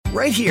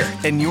right here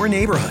in your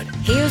neighborhood.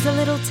 Here's a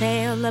little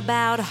tale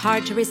about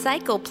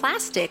hard-to-recycle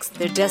plastics.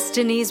 Their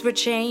destinies were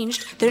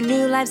changed. Their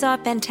new lives are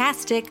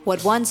fantastic.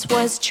 What once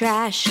was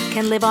trash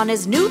can live on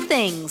as new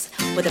things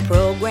with a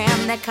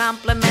program that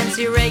complements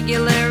your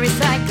regular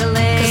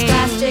recycling. 'Cause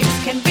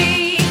plastics can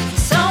be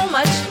so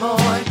much more.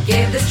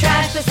 Give this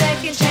trash the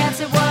second chance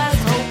it was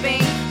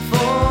hoping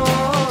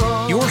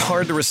for. Your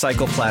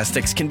hard-to-recycle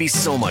plastics can be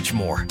so much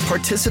more.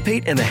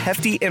 Participate in the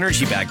Hefty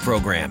Energy Bag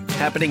program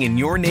happening in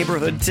your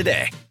neighborhood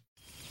today.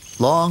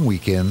 Long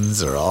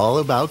weekends are all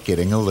about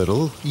getting a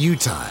little you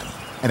time.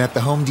 And at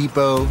the Home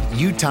Depot,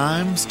 you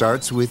time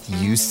starts with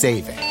you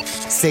saving.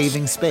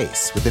 Saving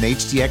space with an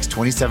HDX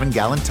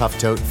 27-gallon Tough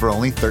Tote for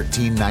only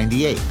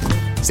 $13.98.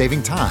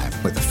 Saving time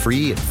with a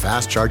free and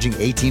fast-charging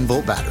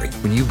 18-volt battery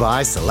when you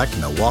buy select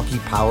Milwaukee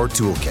Power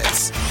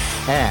Toolkits.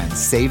 And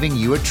saving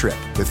you a trip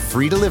with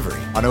free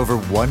delivery on over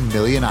 1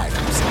 million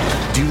items.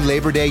 Do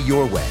Labor Day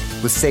your way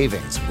with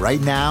savings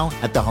right now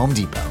at the Home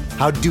Depot.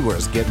 How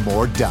doers get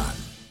more done.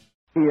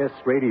 CBS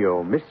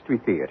Radio Mystery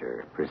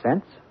Theater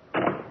presents...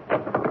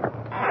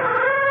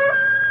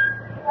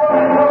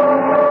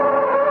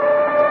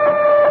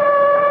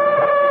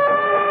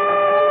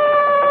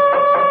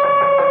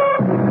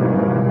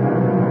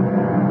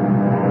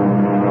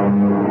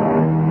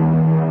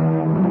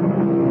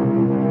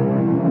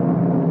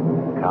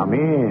 Come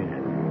in.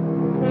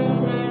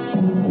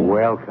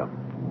 Welcome.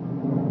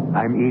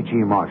 I'm E.G.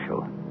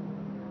 Marshall.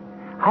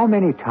 How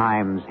many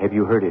times have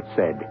you heard it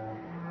said,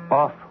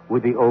 off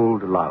with the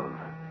old love,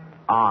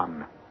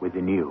 on with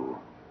the new?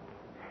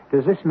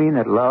 Does this mean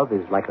that love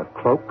is like a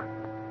cloak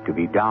to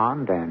be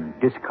donned and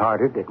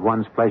discarded at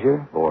one's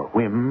pleasure or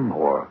whim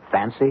or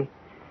fancy?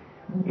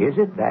 Is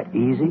it that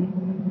easy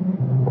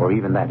or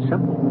even that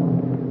simple?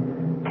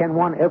 Can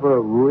one ever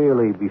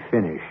really be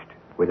finished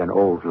with an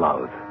old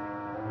love?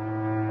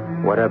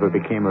 Whatever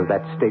became of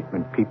that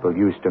statement people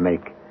used to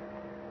make,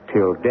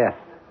 till death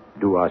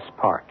do us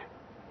part?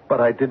 But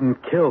I didn't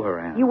kill her,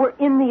 Anne. You were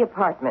in the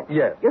apartment.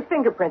 Yes. Your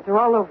fingerprints are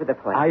all over the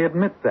place. I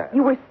admit that.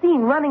 You were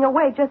seen running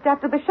away just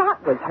after the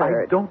shot was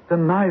heard. I don't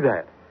deny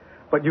that.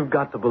 But you've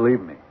got to believe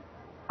me.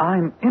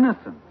 I'm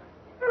innocent.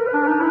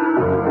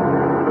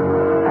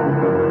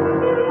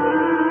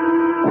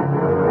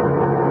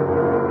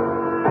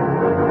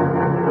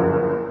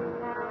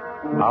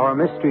 Our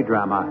mystery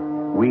drama,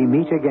 We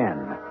Meet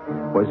Again,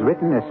 was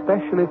written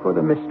especially for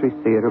the Mystery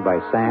Theater by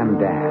Sam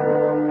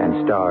Dan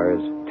and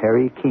stars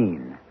Terry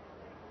Keane.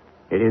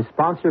 It is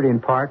sponsored in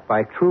part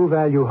by True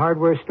Value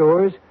Hardware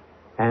Stores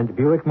and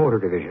Buick Motor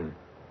Division.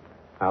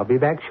 I'll be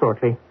back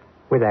shortly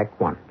with Act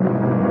One.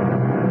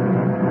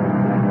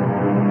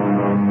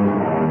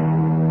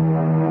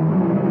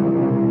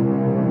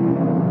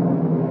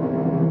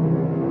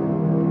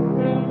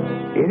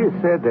 It is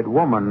said that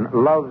woman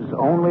loves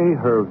only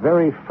her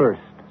very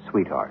first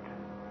sweetheart.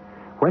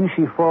 When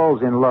she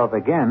falls in love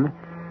again,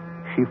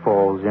 she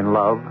falls in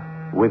love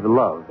with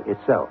love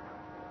itself.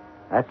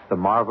 That's the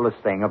marvelous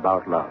thing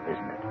about love,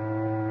 isn't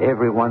it?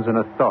 Everyone's an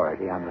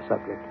authority on the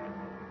subject.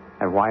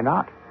 And why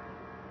not?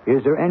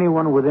 Is there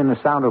anyone within the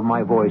sound of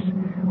my voice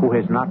who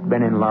has not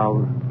been in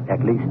love at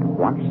least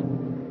once?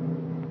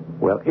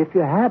 Well, if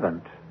you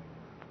haven't,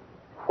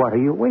 what are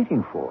you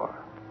waiting for?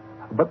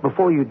 But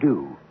before you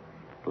do,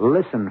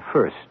 listen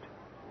first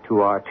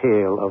to our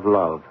tale of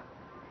love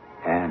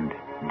and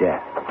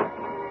death.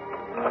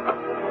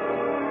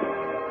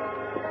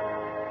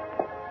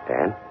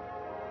 Dan?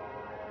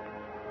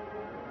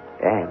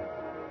 Dan?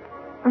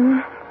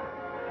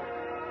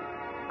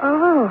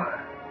 Oh.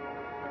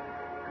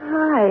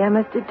 Hi, I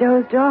must have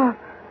dozed off.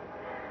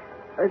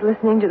 I was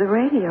listening to the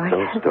radio.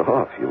 Dozed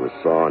off? You were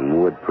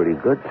sawing wood pretty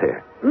good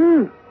there.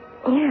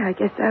 Yeah, I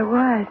guess I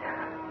was.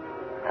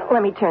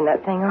 Let me turn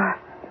that thing off.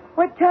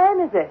 What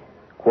time is it?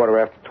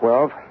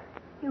 12:15.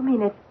 You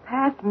mean it's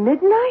past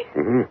midnight?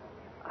 Mm-hmm.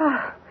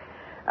 Oh.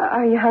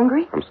 Are you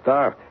hungry? I'm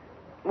starved.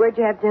 Where'd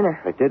you have dinner?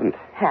 I didn't.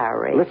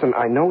 Harry. Listen,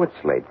 I know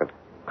it's late, but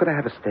could I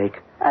have a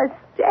steak? A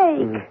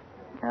steak?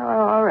 Oh,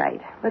 all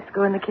right. Let's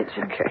go in the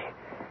kitchen. Okay.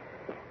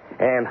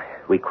 Anne,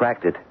 we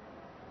cracked it.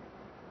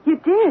 You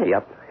did?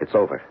 Yep, it's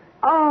over.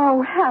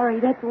 Oh,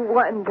 Harry, that's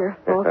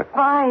wonderful.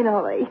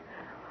 Finally.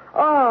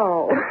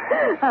 Oh,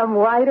 I'm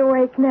wide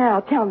awake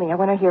now. Tell me, I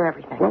want to hear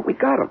everything. Well, we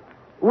got him.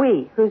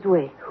 We? Who's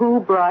we? Who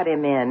brought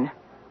him in?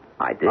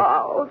 I did.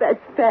 Oh, that's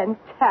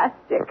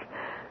fantastic.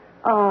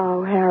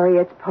 Oh, Harry,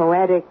 it's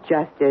poetic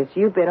justice.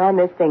 You've been on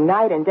this thing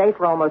night and day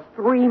for almost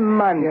 3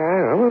 months.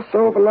 Yeah, well,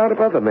 so have a lot of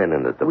other men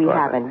in the department. We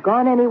haven't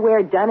gone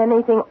anywhere, done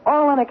anything,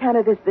 all on account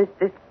of this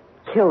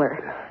killer.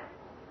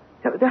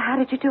 So how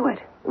did you do it?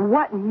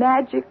 What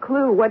magic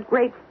clue? What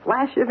great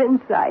flash of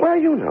insight? Well,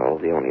 you know,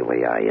 the only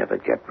way I ever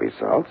get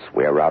results.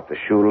 Wear out the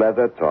shoe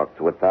leather, talk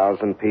to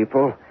 1,000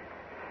 people.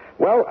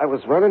 Well, I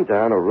was running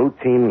down a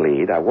routine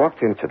lead. I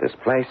walked into this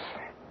place,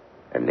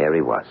 and there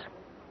he was.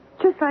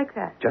 Just like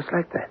that? Just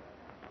like that.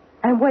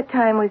 And what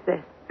time was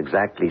this?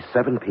 Exactly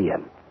 7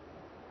 p.m.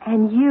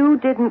 And you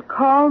didn't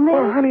call me?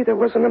 Well, honey, there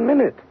wasn't a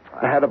minute.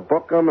 I had to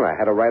book them, and I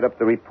had to write up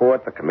the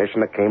report. The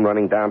commissioner came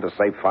running down to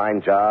say,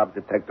 fine job,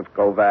 Detective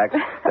Kovacs.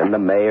 Then the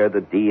mayor,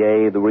 the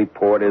DA, the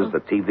reporters, the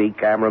TV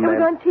cameraman. It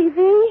was on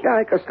TV? Yeah,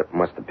 I guess it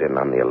must have been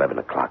on the 11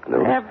 o'clock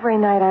news. Every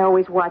night I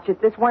always watch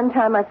it. This one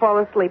time I fall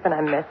asleep and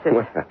I miss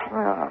it.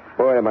 Oh.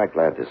 Boy, am I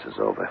glad this is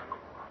over.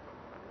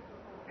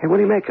 Hey, what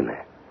are you making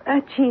there?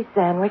 A cheese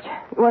sandwich.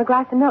 You want a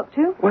glass of milk,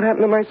 too? What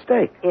happened to my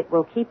steak? It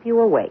will keep you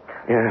awake.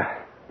 Yeah,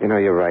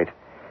 you're right.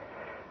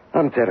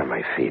 I'm dead on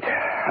my feet.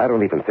 I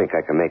don't even think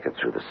I can make it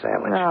through the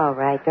sandwich. All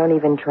right, don't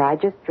even try.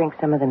 Just drink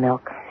some of the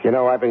milk.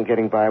 I've been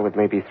getting by with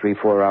maybe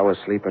 3-4 hours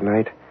sleep a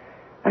night.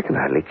 I can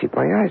hardly keep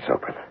my eyes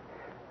open.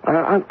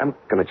 I'm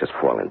going to just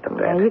fall into bed.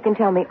 Yeah, you can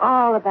tell me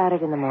all about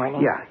it in the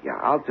morning. Yeah,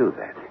 I'll do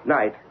that.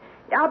 Night.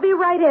 I'll be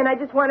right in. I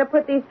just want to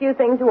put these few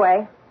things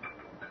away.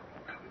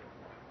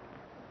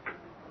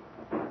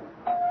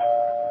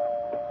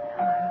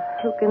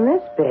 Who can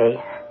this be?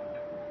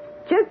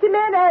 Just a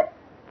minute.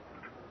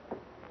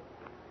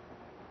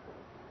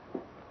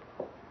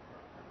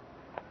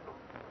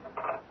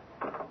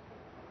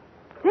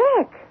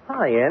 Dick.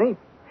 Hi, Annie.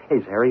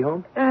 Is Harry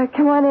home?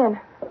 Come on in.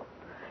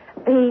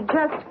 He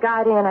just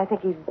got in. I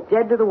think he's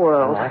dead to the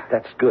world. Oh,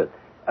 that's good.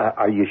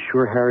 Are you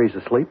sure Harry's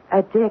asleep?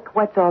 Dick,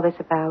 what's all this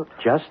about?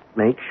 Just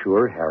make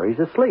sure Harry's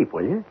asleep,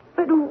 will you?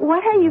 But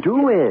what are you...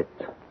 Do it.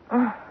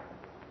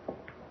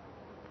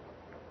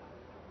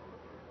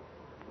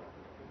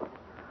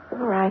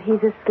 All right, he's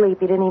asleep.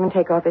 He didn't even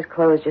take off his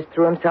clothes, just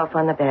threw himself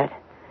on the bed.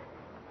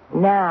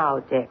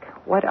 Now, Dick,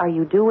 what are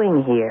you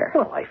doing here?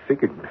 Well, I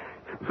figured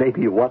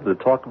maybe you wanted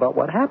to talk about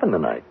what happened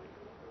tonight.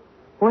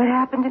 What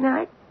happened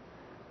tonight?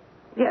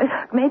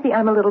 Yeah, maybe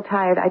I'm a little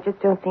tired. I just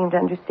don't seem to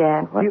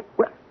understand.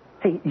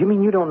 Hey, you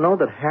mean you don't know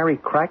that Harry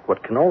cracked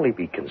what can only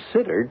be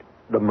considered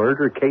the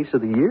murder case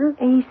of the year?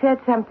 He said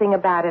something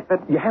about it,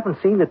 but... You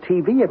haven't seen the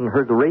TV? You haven't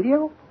heard the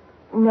radio?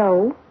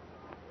 No.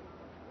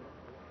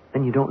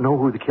 And you don't know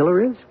who the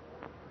killer is?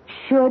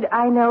 Should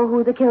I know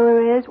who the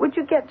killer is? Would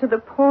you get to the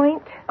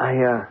point?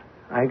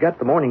 I got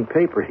the morning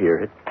paper here.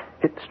 It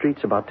hit the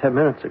streets about 10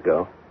 minutes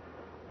ago.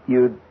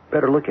 You'd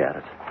better look at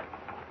it.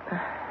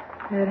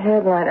 That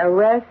headline,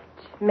 Arrest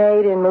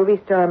Made in Movie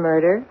Star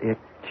Murder. Yeah,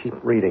 keep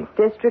reading.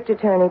 District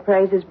Attorney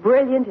praises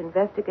brilliant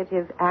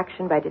investigative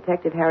action by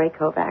Detective Harry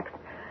Kovacs.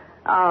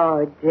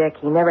 Oh, Dick,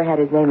 he never had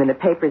his name in the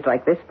papers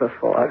like this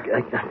before.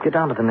 Get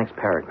down to the next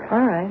paragraph. All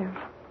right.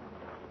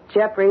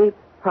 Jeffrey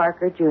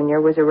Parker, Jr.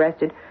 was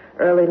arrested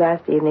early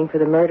last evening for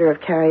the murder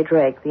of Carrie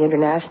Drake, the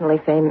internationally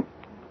famous...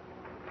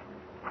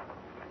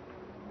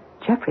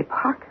 Jeffrey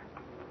Parker?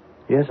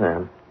 Yes,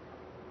 Anne.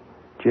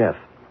 Jeff.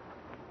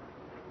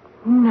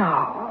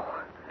 No.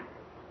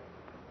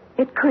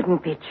 It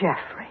couldn't be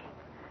Jeffrey.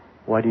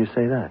 Why do you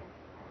say that?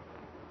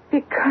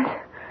 Because...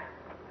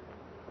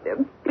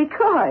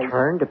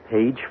 Turn to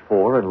page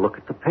 4 and look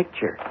at the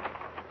picture.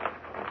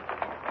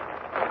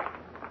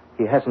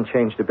 He hasn't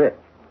changed a bit.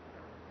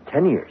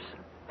 10 years,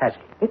 has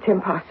he? It's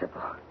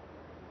impossible.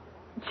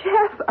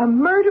 Jeff, a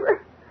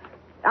murderer?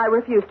 I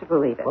refuse to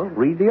believe it. Well,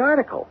 read the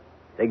article.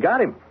 They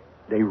got him.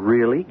 They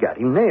really got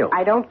him nailed.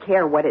 I don't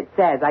care what it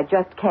says. I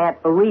just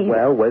can't believe it.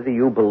 Well, whether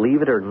you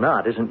believe it or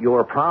not isn't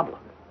your problem.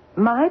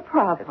 My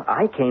problem?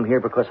 I came here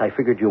because I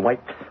figured you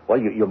might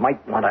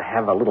want to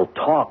have a little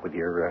talk with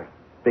your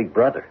big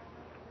brother.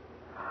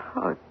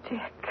 Oh,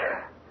 Dick.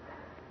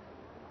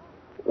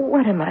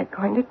 What am I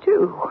going to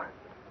do?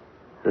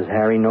 Does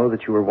Harry know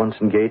that you were once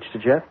engaged to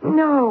Jeff?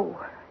 No.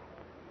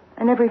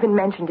 I never even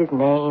mentioned his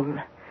name.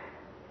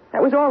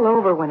 That was all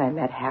over when I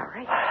met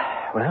Harry.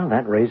 Well,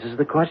 that raises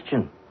the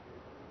question.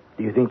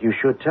 Do you think you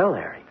should tell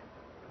Harry?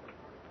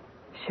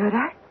 Should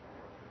I?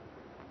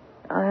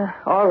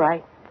 All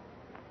right.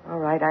 All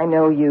right, I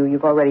know you.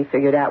 You've already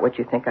figured out what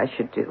you think I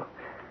should do.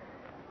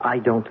 I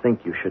don't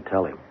think you should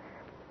tell him.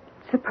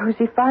 Suppose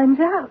he finds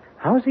out.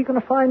 How is he going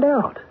to find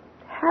out?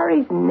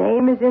 Harry's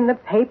name is in the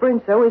paper,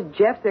 and so is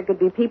Jeff's. There could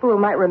be people who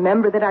might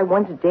remember that I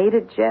once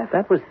dated Jeff.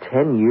 That was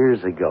 10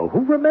 years ago.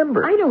 Who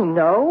remembers? I don't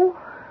know.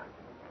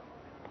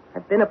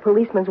 I've been a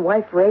policeman's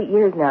wife for 8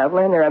 years now. I've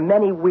learned there are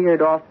many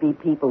weird,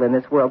 offbeat people in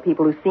this world,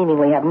 people who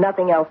seemingly have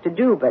nothing else to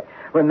do but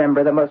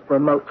remember the most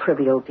remote,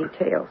 trivial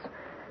details.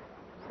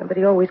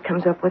 Somebody always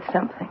comes up with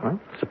something. Well,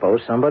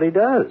 suppose somebody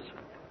does.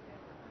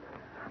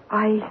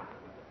 I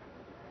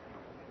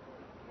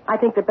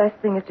think the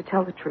best thing is to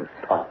tell the truth.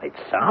 Oh, it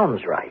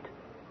sounds right.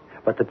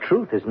 But the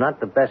truth is not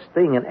the best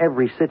thing in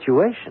every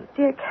situation.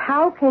 Dick,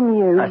 how can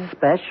you...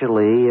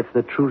 Especially if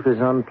the truth is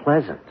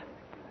unpleasant.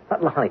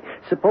 But, Lonnie,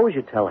 suppose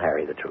you tell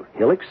Harry the truth.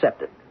 He'll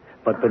accept it.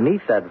 But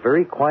beneath that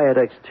very quiet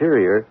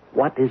exterior,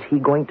 what is he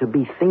going to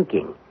be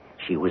thinking?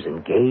 She was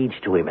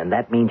engaged to him, and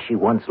that means she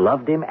once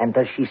loved him, and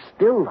does she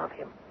still love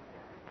him?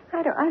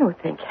 I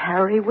don't think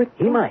Harry would...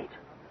 He might.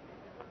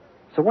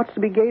 So what's to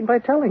be gained by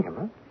telling him,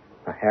 huh?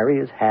 Now, Harry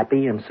is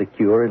happy and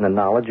secure in the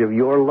knowledge of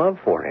your love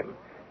for him.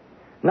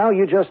 Now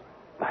you just...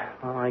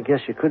 Well, I guess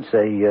you could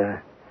say you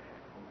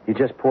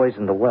just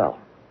poisoned the well.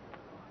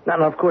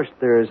 Now, of course,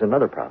 there is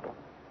another problem.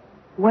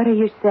 What are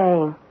you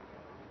saying?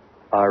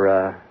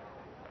 Are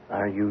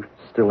you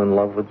still in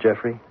love with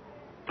Jeffrey?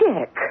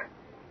 Dick.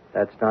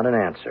 That's not an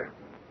answer.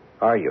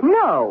 Are you?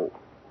 No.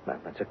 Well,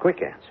 that's a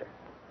quick answer.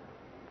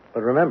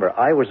 But remember,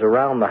 I was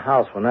around the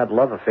house when that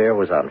love affair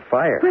was on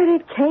fire. But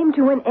it came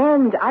to an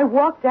end. I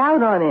walked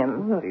out on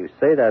him. Well, you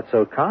say that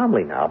so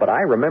calmly now, but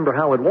I remember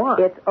how it was.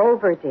 It's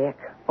over, Dick.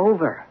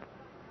 Over.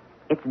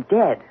 It's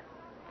dead.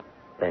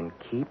 Then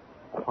keep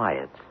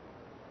quiet.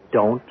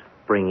 Don't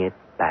bring it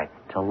back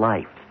to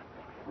life.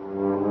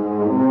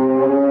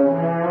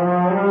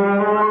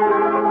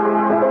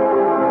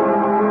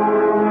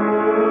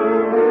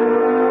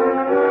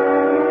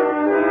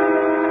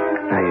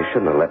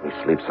 Shouldn't have let me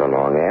sleep so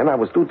long, Ann. I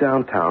was due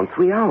downtown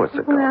 3 hours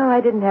ago. Well,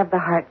 I didn't have the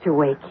heart to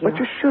wake you. But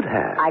you should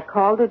have. I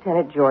called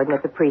Lieutenant Jordan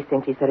at the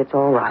precinct. He said it's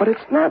all right. But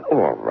it's not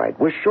all right.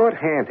 We're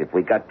short-handed.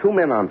 We got 2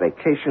 men on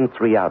vacation,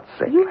 3 out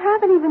sick. You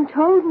haven't even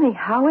told me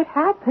how it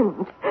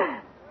happened.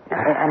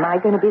 Am I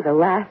going to be the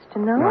last to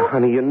know? Now,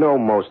 honey, you know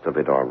most of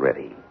it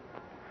already.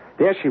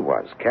 There she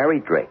was, Carrie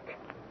Drake,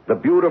 the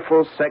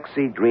beautiful,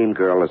 sexy dream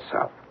girl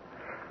herself.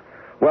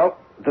 Well,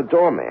 the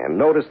doorman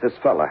noticed this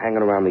fella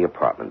hanging around the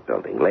apartment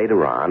building.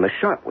 Later on, a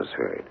shot was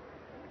heard.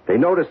 They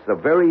noticed the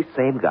very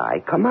same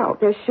guy come out.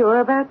 They're sure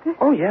about this?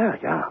 Oh,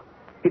 yeah.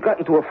 He got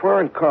into a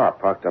foreign car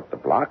parked up the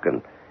block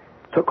and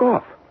took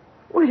off.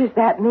 What does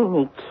that mean?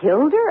 He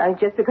killed her?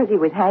 Just because he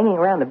was hanging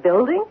around the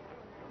building?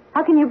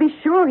 How can you be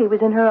sure he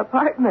was in her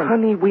apartment?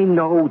 Honey, we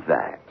know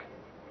that.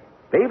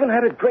 They even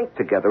had a drink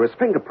together. His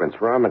fingerprints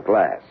were on the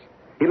glass.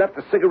 He left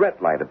a cigarette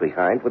lighter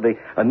behind with the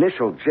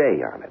initial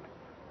J on it.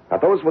 Now,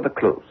 those were the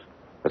clues.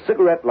 A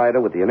cigarette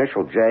lighter with the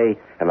initial J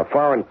and a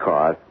foreign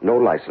car, no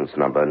license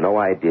number, no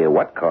idea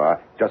what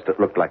car, just it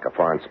looked like a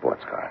foreign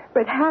sports car.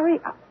 But Harry...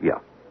 Yeah.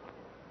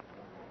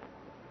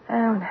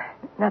 Oh,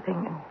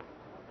 nothing.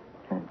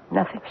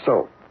 Nothing.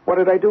 So, what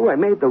did I do? I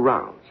made the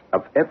rounds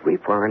of every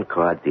foreign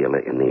car dealer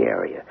in the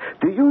area.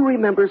 Do you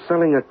remember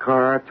selling a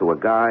car to a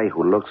guy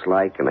who looks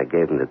like, and I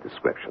gave him the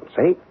description,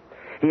 see?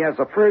 He has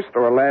a first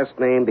or a last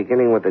name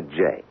beginning with a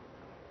J.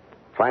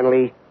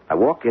 Finally, I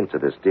walk into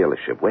this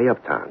dealership way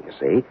uptown, you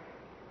see,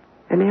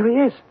 and there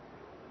he is.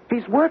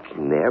 He's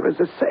working there as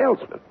a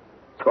salesman.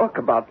 Talk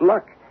about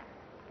luck.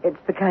 It's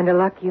the kind of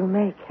luck you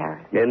make,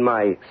 Harry. In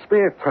my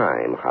spare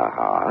time,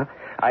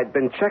 I'd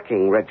been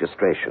checking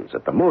registrations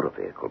at the Motor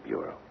Vehicle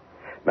Bureau.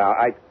 Now,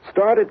 I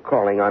started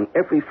calling on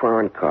every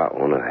foreign car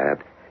owner who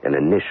had an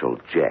initial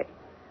J.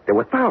 There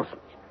were thousands.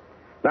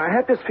 Now, I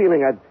had this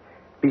feeling I'd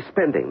be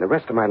spending the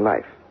rest of my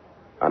life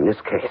on this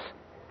case.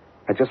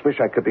 I just wish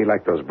I could be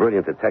like those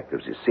brilliant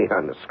detectives you see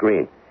on the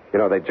screen. You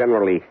know, they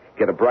generally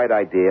get a bright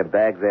idea,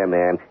 bag their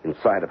man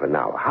inside of an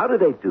hour. How do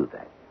they do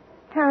that?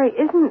 Harry,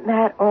 isn't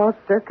that all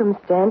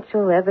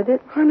circumstantial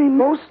evidence? Honey,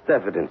 most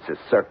evidence is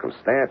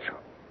circumstantial.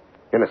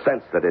 In a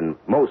sense that in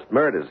most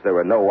murders, there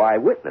are no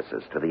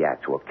eyewitnesses to the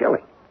actual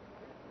killing.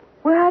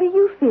 Well, how do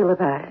you feel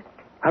about it?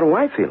 How do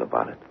I feel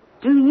about it?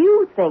 Do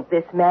you think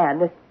this man,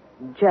 this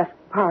Jeff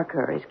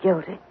Parker, is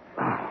guilty?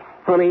 Oh,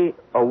 honey,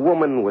 a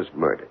woman was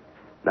murdered.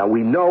 Now,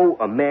 we know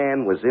a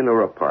man was in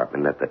her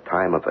apartment at the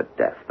time of her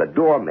death. The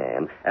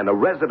doorman and a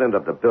resident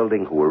of the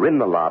building who were in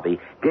the lobby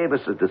gave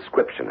us a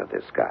description of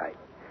this guy.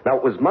 Now,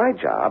 it was my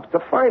job to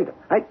find him.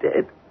 I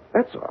did.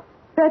 That's all.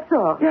 That's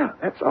all? Yeah,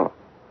 that's all.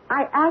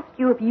 I asked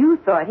you if you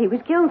thought he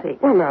was guilty.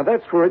 Well, now,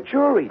 that's for a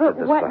jury to decide.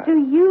 But what do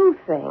you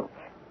think?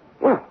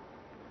 Well,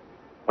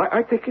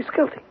 I think he's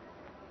guilty.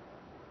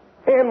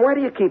 Ann, why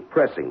do you keep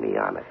pressing me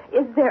on it?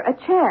 Is there a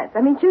chance,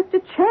 just a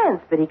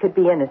chance that he could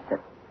be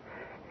innocent?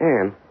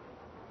 Ann,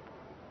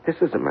 this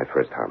isn't my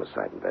first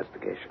homicide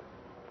investigation.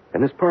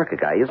 And this Parker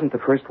guy isn't the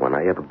first one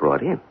I ever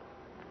brought in.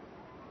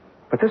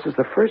 But this is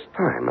the first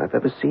time I've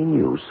ever seen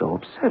you so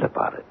upset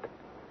about it.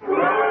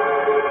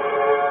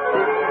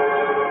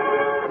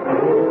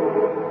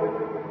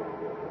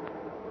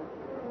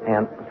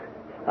 And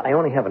I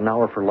only have an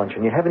hour for lunch,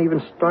 and you haven't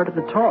even started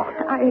to talk.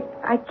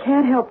 I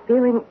can't help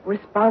feeling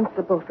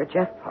responsible for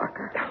Jeff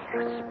Parker.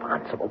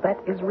 Responsible? That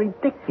is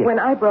ridiculous. When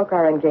I broke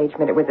our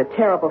engagement, it was a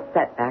terrible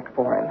setback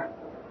for him.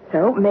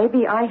 So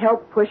maybe I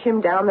helped push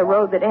him down the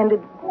road that ended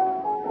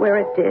where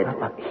it did.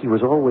 He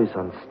was always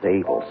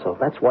unstable, so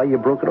that's why you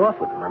broke it off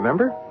with him,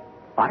 remember?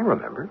 I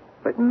remember.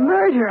 But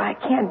murder, I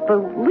can't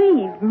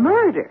believe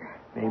murder.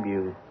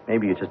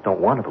 Maybe you just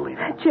don't want to believe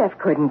it. Jeff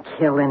couldn't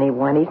kill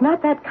anyone. He's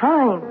not that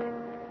kind.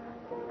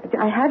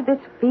 I have this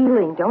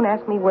feeling. Don't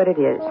ask me what it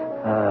is.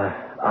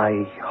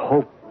 I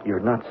hope you're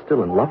not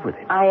still in love with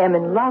him. I am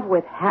in love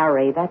with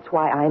Harry. That's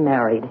why I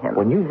married him.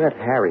 When you met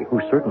Harry, who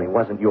certainly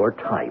wasn't your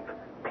type,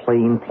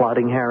 plain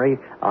plodding Harry,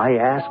 I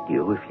asked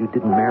you if you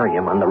didn't marry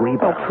him on the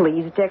rebound. Oh,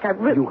 please, Dick,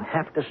 You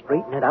have to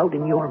straighten it out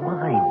in your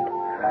mind.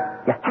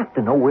 You have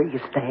to know where you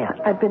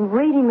stand. I've been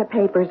reading the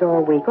papers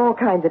all week. All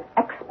kinds of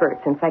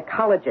experts and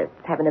psychologists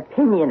have an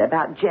opinion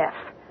about Jeff.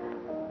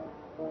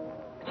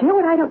 But you know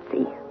what I don't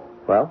see?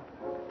 Well?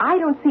 I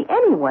don't see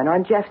anyone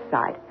on Jeff's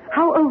side.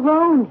 How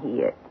alone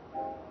he is.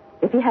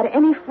 If he had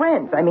any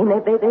friends,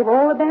 they've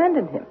all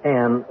abandoned him.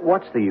 And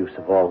what's the use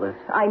of all this?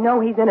 I know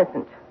he's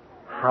innocent.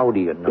 How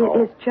do you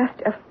know? It is just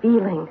a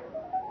feeling.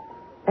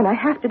 And I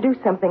have to do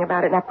something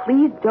about it. Now,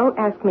 please don't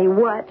ask me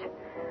what.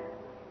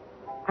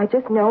 I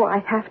just know I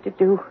have to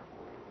do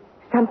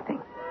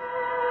something.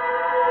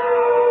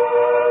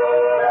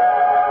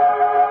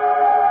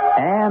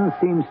 Anne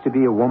seems to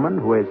be a woman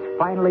who has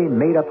finally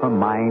made up her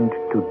mind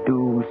to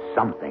do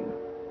something,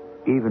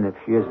 even if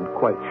she isn't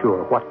quite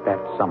sure what that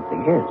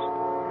something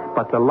is.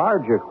 But the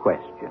larger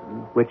question,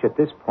 which at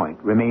this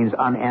point remains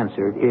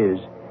unanswered, is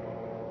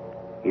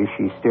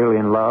she still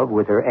in love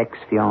with her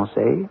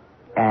ex-fiancé?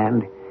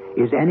 And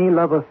is any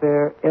love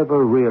affair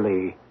ever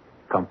really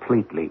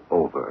completely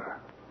over?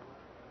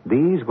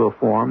 These will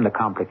form the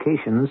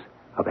complications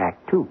of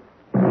Act Two.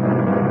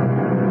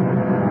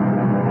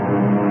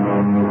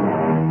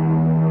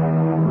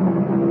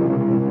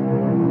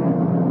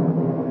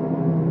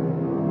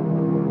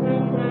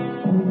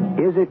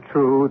 Is it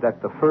true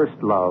that the first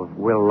love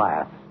will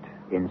last,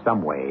 in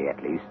some way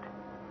at least,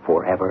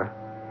 forever?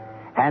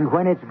 And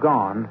when it's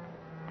gone,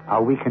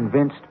 are we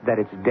convinced that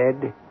it's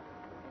dead?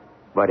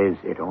 But is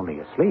it only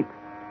asleep?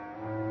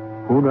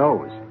 Who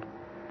knows?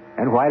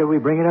 And why do we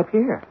bring it up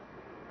here?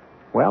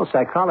 Well,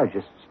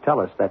 psychologists tell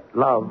us that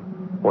love,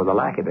 or the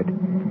lack of it,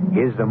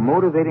 is the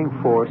motivating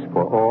force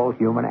for all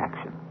human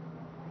action.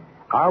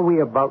 Are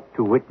we about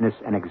to witness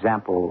an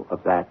example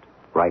of that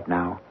right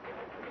now?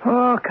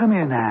 Oh, come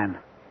in, Anne.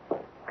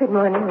 Good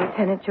morning,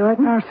 Lieutenant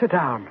Jordan. Now, sit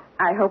down.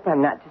 I hope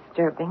I'm not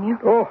disturbing you.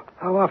 Oh,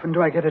 how often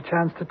do I get a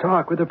chance to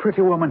talk with a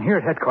pretty woman here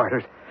at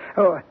headquarters?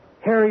 Oh,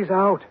 Harry's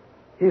out.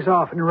 He's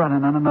off and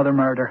running on another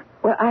murder.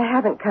 Well, I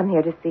haven't come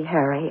here to see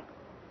Harry.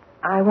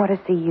 I want to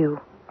see you.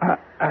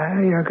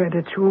 You're going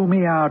to chew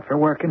me out for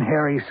working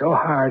Harry so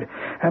hard.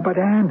 But,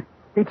 Anne,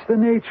 it's the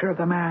nature of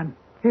the man.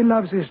 He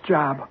loves his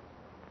job.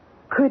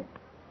 Could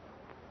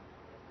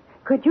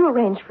you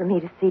arrange for me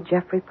to see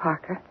Jeffrey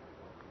Parker?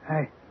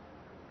 I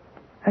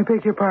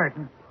beg your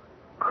pardon.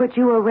 Could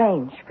you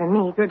arrange for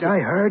me to... I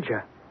heard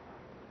you.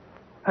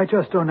 I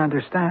just don't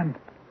understand.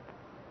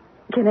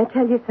 Can I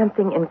tell you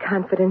something in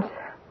confidence?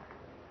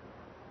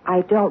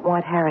 I don't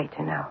want Harry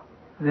to know.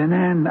 Then,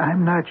 Anne,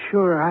 I'm not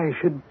sure I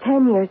should...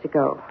 10 years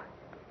ago,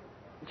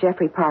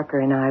 Jeffrey Parker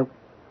and I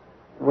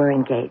were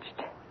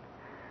engaged.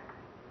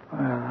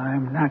 Well,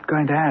 I'm not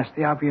going to ask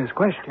the obvious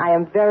question. I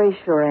am very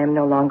sure I am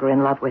no longer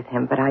in love with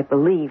him, but I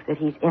believe that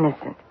he's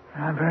innocent.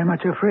 I'm very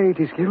much afraid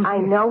he's guilty. I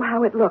know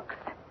how it looks.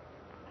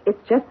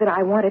 It's just that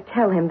I want to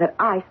tell him that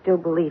I still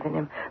believe in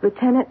him.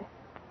 Lieutenant,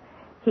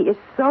 he is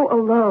so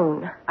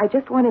alone. I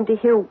just want him to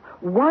hear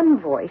one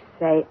voice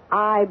say,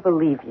 I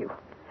believe you.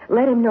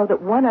 Let him know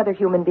that one other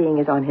human being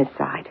is on his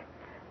side.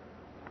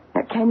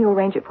 Now, can you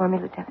arrange it for me,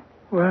 Lieutenant?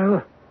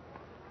 Well,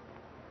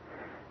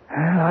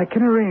 I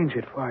can arrange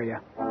it for you.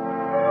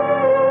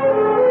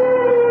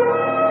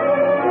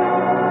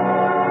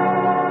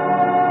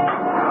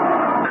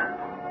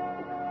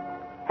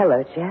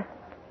 Hello, Jeff.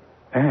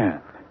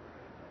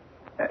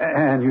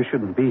 Anne, you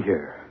shouldn't be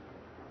here.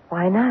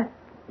 Why not?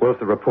 Well, if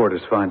the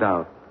reporters find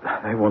out,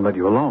 they won't let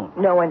you alone.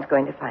 No one's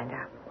going to find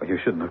out. Well, you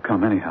shouldn't have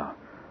come anyhow.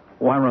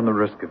 Why run the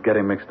risk of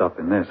getting mixed up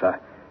in this?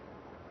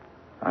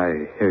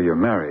 I hear you're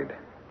married.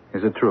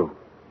 Is it true?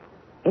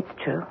 It's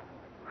true.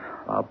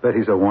 I'll bet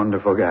he's a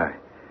wonderful guy.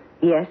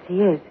 Yes,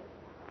 he is.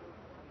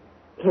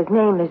 His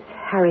name is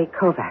Harry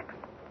Kovacs.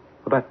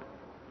 Well,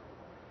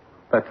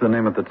 that's the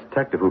name of the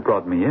detective who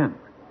brought me in.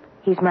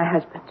 He's my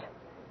husband.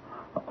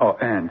 Oh,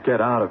 Anne, get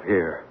out of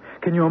here.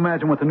 Can you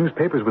imagine what the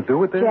newspapers would do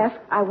with this? Jeff,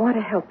 I want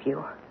to help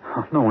you.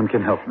 Oh, no one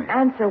can help me.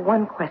 Answer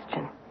one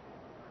question.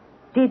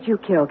 Did you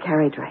kill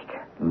Carrie Drake?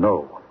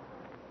 No.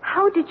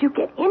 How did you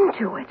get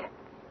into it?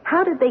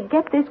 How did they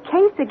get this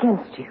case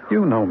against you?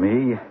 You know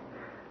me.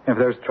 If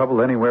there's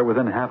trouble anywhere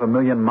within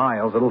 500,000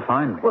 miles, it'll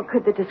find me. Well,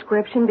 could the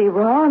description be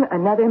wrong?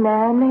 Another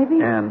man,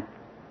 maybe? Anne,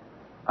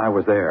 I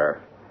was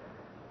there.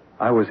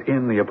 I was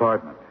in the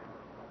apartment.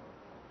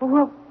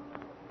 Well,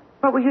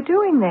 what were you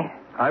doing there?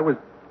 I was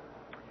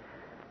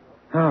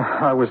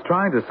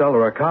trying to sell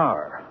her a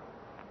car.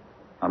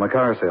 I'm a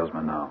car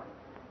salesman now.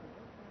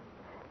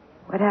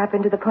 What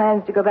happened to the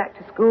plans to go back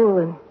to school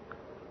and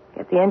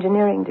get the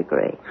engineering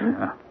degree?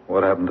 Yeah.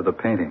 What happened to the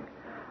painting?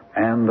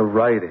 And the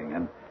writing?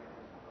 And,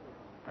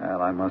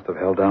 well, I must have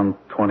held down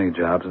 20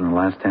 jobs in the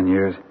last 10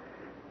 years.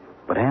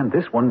 But, Anne,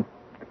 this one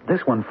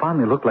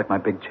finally looked like my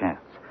big chance.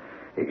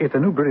 It's a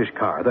new British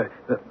car,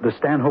 the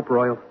Stanhope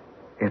Royal.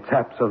 It's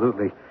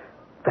absolutely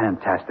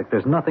fantastic.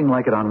 There's nothing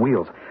like it on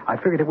wheels. I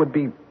figured it would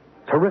be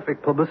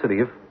terrific publicity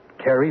if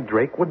Carrie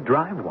Drake would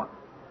drive one.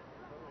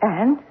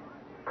 And?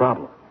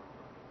 Problem.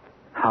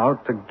 How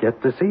to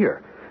get to see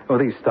her. Oh,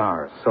 these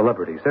stars,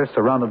 celebrities, they're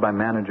surrounded by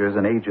managers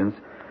and agents.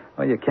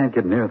 Well, you can't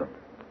get near them.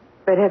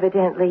 But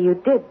evidently you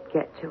did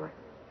get to her.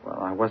 Well,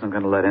 I wasn't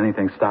going to let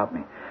anything stop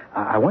me.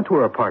 I went to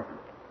her apartment.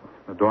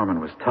 The doorman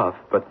was tough,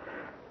 but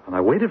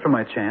I waited for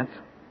my chance,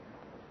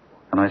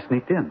 and I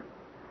sneaked in.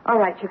 All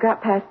right, you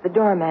got past the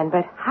doorman,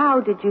 but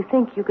how did you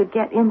think you could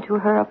get into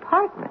her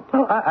apartment?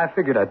 Well, I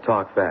figured I'd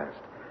talk fast.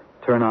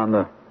 Turn on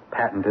the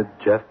patented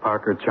Jeff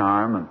Parker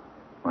charm and,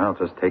 well,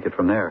 just take it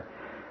from there.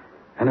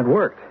 And it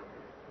worked.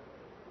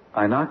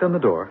 I knocked on the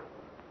door.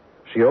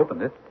 She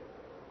opened it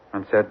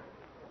and said,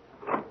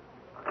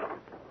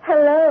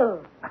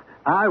 Hello.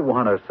 I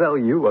want to sell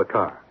you a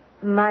car.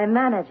 My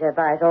manager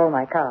buys all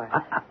my cars.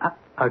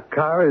 A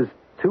car is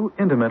too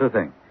intimate a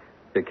thing.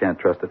 You can't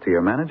trust it to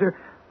your manager,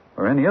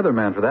 or any other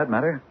man for that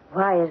matter.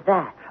 Why is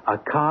that? A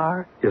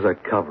car is a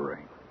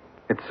covering.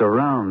 It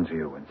surrounds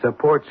you and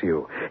supports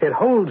you. It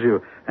holds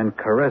you and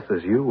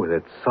caresses you with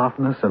its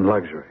softness and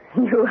luxury.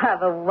 You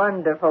have a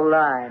wonderful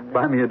line.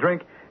 Buy me a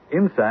drink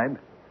inside,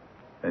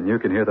 and you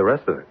can hear the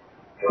rest of it.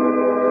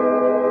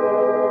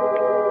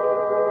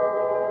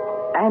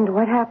 And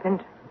what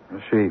happened?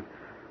 She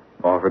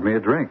offered me a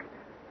drink,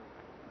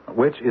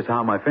 which is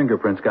how my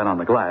fingerprints got on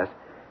the glass,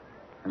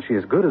 and she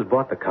as good as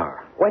bought the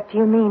car. What do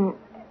you mean,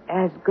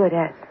 as good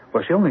as?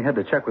 Well, she only had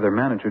to check with her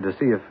manager to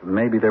see if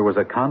maybe there was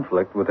a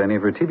conflict with any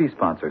of her TV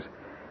sponsors.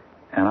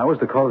 And I was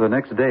to call her the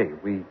next day.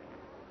 We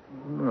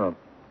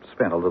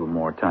spent a little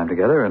more time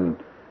together, and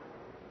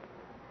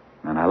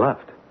I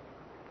left.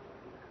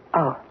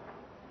 Oh.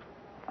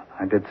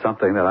 I did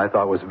something that I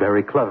thought was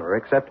very clever,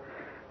 except,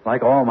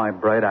 like all my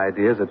bright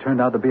ideas, it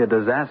turned out to be a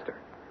disaster.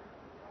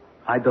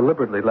 I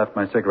deliberately left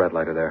my cigarette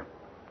lighter there.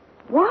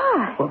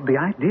 Why? Well, the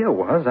idea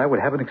was I would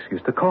have an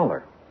excuse to call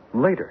her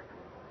later.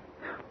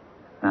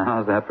 Now,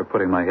 how's that for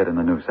putting my head in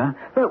the noose, huh?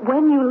 But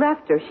when you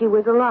left her, she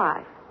was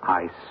alive.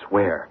 I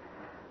swear.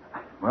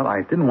 Well,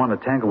 I didn't want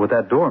to tangle with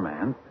that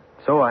doorman,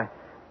 so I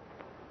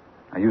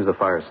used the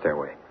fire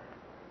stairway.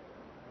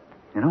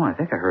 You know, I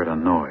think I heard a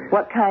noise.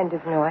 What kind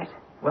of noise?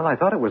 Well, I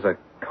thought it was a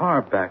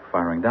car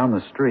backfiring down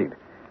the street.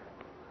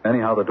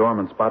 Anyhow, the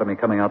doorman spotted me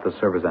coming out the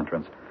service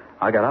entrance.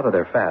 I got out of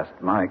there fast.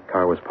 My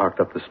car was parked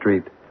up the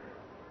street.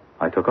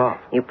 I took off.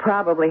 You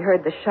probably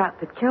heard the shot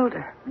that killed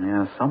her.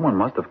 Yeah, someone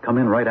must have come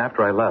in right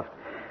after I left.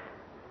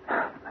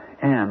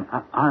 Anne,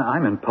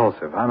 I'm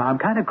impulsive. I'm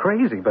kind of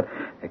crazy, but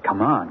hey,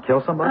 come on,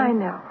 kill somebody? I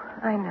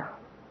know.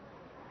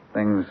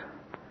 Things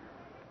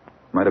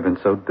might have been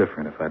so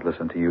different if I'd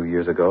listened to you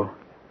years ago.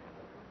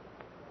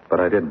 But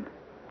I didn't.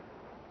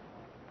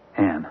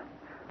 Anne,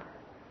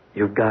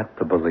 you've got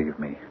to believe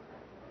me.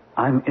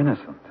 I'm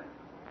innocent.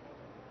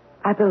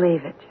 I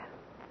believe it.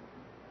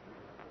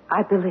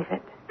 I believe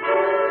it.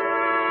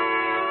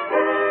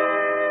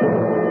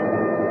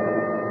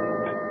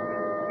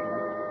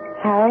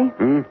 Harry?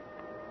 Hmm?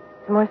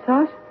 Some more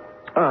sauce?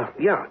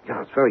 Yeah,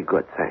 it's very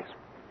good, thanks.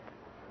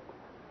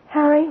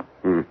 Harry?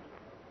 Hmm?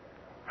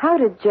 How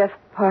did Jeff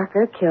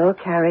Parker kill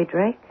Carrie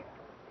Drake?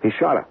 He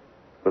shot her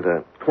with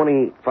a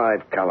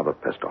 .25 caliber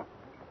pistol.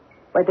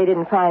 But they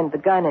didn't find the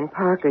gun in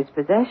Parker's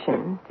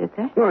possession, did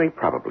they? Well, he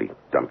probably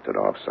dumped it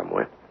off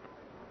somewhere.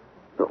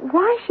 But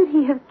why should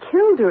he have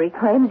killed her? He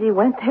claims he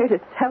went there to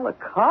sell a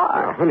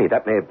car. Now, honey,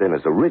 that may have been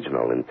his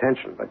original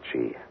intention, but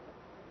she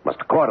must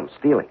have caught him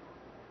stealing.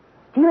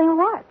 Stealing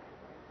what?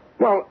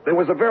 Well, there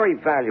was a very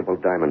valuable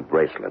diamond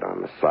bracelet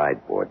on the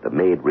sideboard. The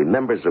maid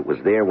remembers it was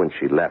there when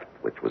she left,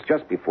 which was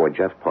just before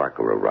Jeff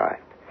Parker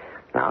arrived.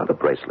 Now, the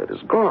bracelet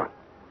is gone.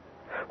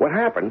 What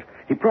happened,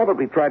 he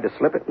probably tried to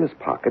slip it in his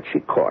pocket. She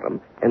caught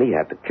him, and he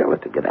had to kill her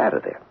to get out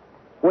of there.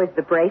 Was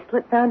the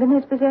bracelet found in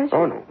his possession?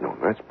 Oh, no,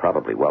 that's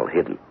probably well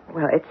hidden.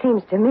 Well, it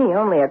seems to me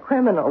only a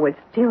criminal would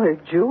steal her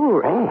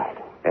jewelry. Oh,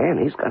 and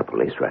he's got a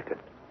police record.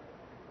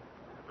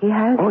 He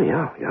has? Oh,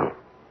 yeah.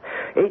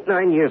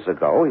 8-9 years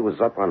ago, he was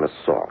up on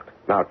assault.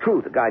 Now,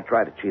 true, the guy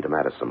tried to cheat him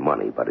out of some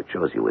money, but it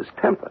shows you his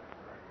temper.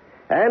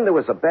 And there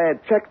was a bad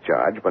check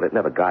charge, but it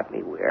never got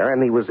anywhere.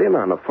 And he was in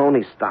on a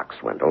phony stock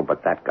swindle,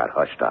 but that got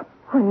hushed up.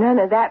 Well, none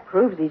of that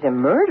proves he's a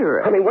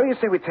murderer. Honey, what do you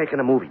say we take in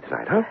a movie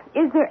tonight, huh?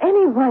 Is there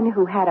anyone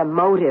who had a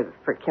motive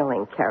for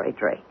killing Carrie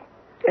Drake?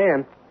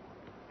 Anne,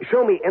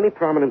 show me any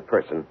prominent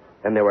person,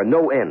 and there are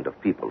no end of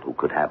people who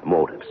could have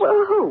motives.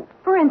 Well, who,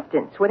 for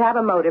instance, would have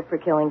a motive for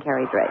killing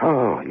Carrie Drake?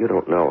 Oh, you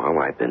don't know how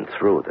I've been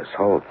through this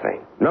whole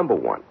thing. Number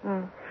one,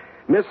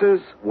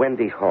 Mrs.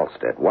 Wendy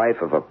Halstead,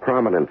 wife of a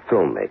prominent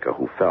filmmaker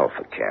who fell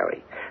for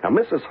Carrie. Now,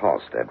 Mrs.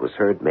 Halstead was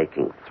heard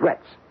making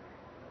threats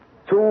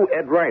to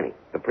Ed Rainey,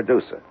 the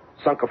producer.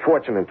 Sunk a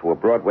fortune into a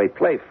Broadway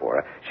play for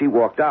her. She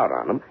walked out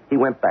on him. He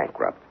went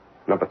bankrupt.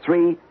 Number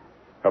three,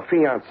 her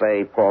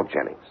fiancé, Paul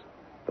Jennings.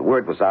 The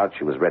word was out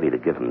she was ready to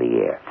give him the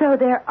air. So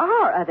there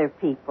are other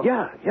people.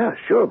 Yeah,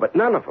 sure, but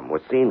none of them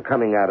were seen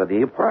coming out of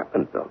the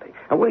apartment building.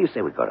 Now, what do you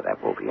say we go to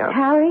that movie, huh?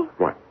 Harry?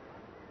 What?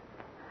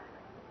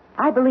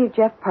 I believe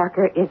Jeff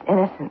Parker is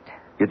innocent.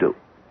 You do?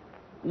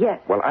 Yes.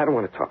 Well, I don't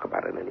want to talk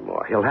about it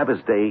anymore. He'll have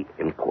his day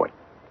in court.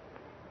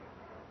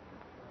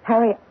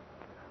 Harry,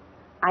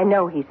 I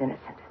know he's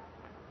innocent.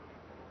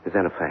 Is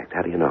that a fact?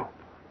 How do you know?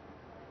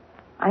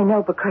 I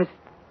know because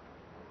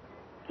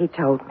he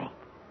told me.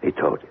 He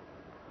told you.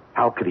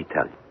 How could he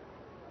tell you?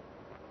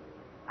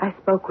 I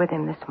spoke with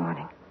him this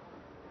morning.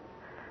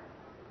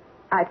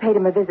 I paid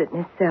him a visit in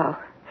his cell.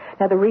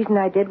 Now, the reason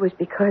I did was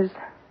because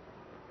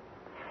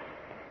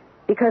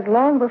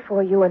long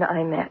before you and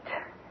I met,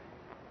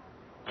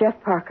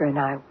 Jeff Parker and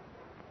I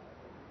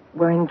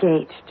were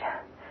engaged.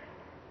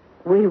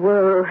 We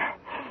were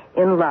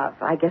in love.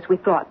 I guess we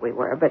thought we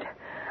were, but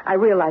I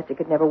realized it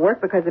could never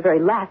work because the very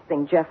last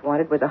thing Jeff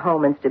wanted was a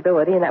home and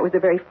stability, and that was the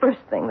very first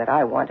thing that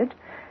I wanted.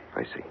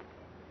 I see.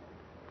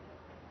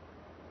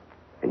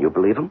 And you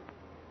believe him?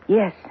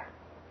 Yes,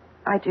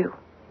 I do.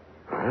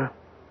 Huh?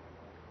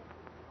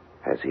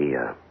 Has he,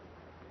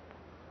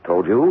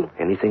 told you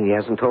anything he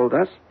hasn't told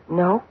us?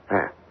 No.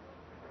 Huh.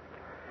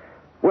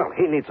 Well,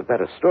 he needs a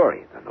better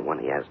story than the one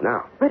he has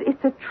now. But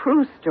it's a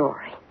true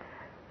story.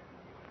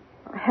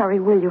 Harry,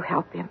 will you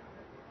help him?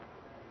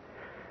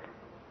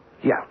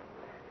 Yeah.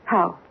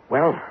 How?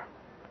 Well,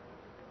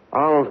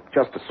 I'll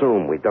just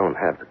assume we don't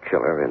have the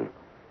killer and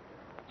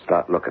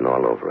start looking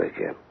all over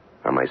again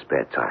on my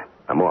spare time.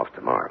 I'm off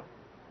tomorrow.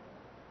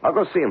 I'll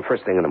go see him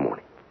first thing in the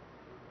morning.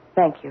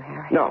 Thank you,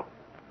 Harry. No,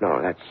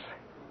 that's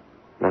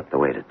not the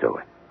way to do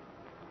it.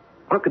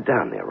 I'll go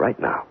down there right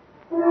now.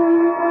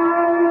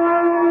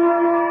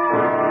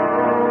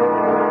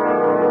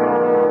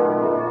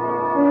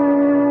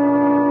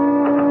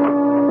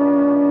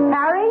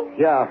 Harry?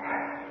 Yeah.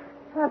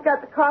 I've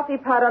got the coffee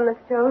pot on the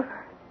stove.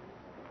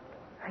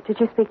 Did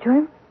you speak to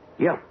him?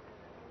 Yeah.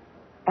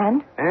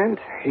 And? And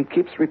he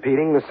keeps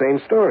repeating the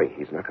same story.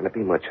 He's not going to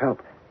be much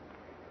help.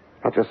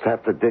 I'll just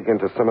have to dig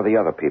into some of the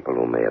other people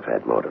who may have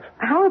had motive.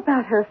 How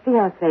about her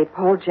fiancé,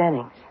 Paul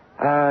Jennings?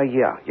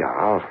 Yeah.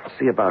 I'll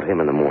see about him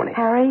in the morning.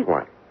 Harry?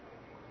 What?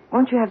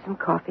 Won't you have some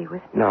coffee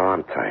with me? No,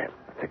 I'm tired.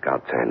 I think I'll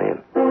turn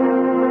in.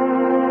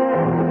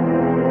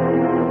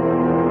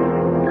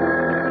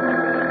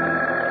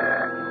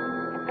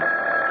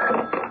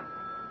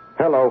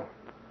 Hello.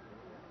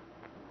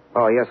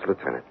 Oh, yes,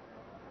 Lieutenant.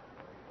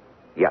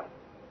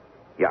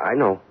 Yeah, I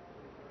know.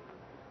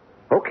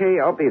 Okay,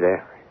 I'll be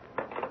there.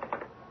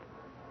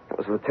 It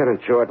was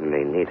Lieutenant Jordan.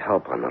 They need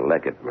help on the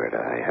Leggett murder.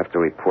 I have to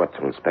report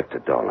to Inspector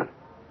Dolan.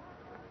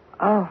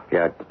 Oh.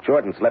 Yeah,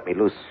 Jordan's let me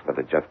loose for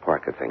the Jeff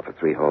Parker thing for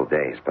 3 whole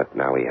days, but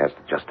now he has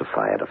to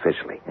justify it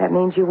officially. That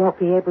means you won't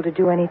be able to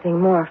do anything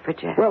more for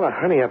Jeff. Well,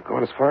 honey, I've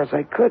gone as far as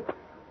I could.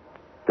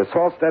 This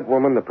Halstead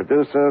woman, the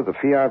producer, the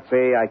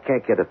fiancé, I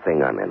can't get a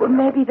thing on them. Well,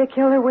 maybe the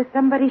killer was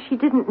somebody she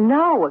didn't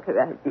know. A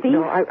thief?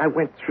 No, I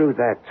went through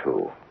that,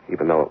 too,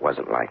 even though it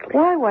wasn't likely.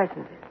 Why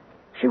wasn't it?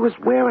 She was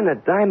wearing a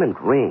diamond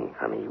ring,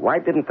 honey. Why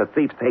didn't the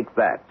thief take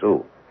that,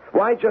 too?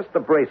 Why just the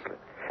bracelet?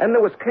 And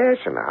there was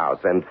cash in the house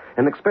and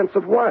an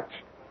expensive watch.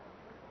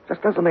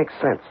 Just doesn't make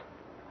sense.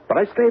 But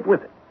I stayed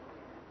with it.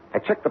 I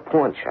checked the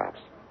pawn shops.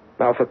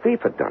 Now, if a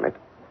thief had done it,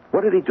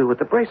 what did he do with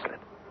the bracelet?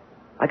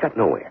 I got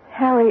nowhere.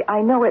 Harry,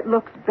 I know it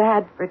looks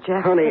bad for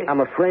Jeff. Honey, I'm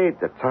afraid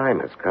the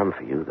time has come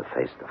for you to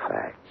face the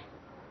facts.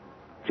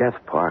 Jeff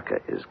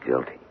Parker is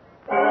guilty.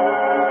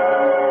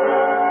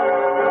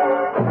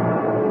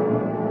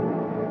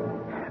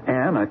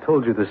 Anne, I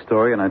told you the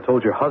story, and I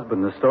told your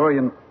husband the story,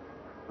 and...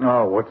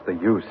 Oh, what's the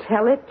use?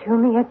 Tell it to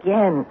me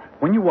again.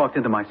 When you walked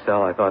into my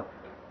cell, I thought,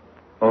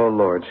 oh,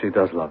 Lord, she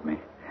does love me.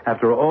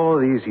 After all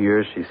these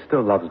years, she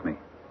still loves me.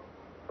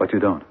 But you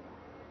don't.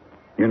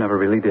 You never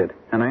really did.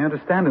 And I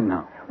understand it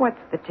now. What's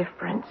the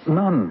difference?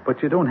 None,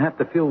 but you don't have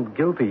to feel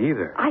guilty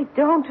either. I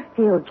don't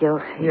feel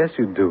guilty. Yes,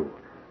 you do.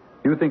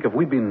 You think if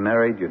we'd been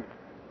married, you'd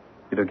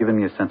have given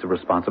me a sense of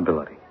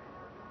responsibility.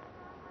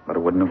 But it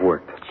wouldn't have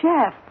worked.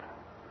 Jeff,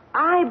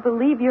 I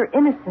believe you're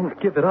innocent.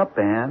 Give it up,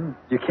 Anne.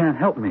 You can't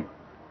help me.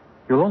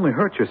 You'll only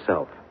hurt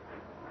yourself.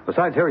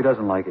 Besides, Harry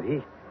doesn't like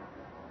it.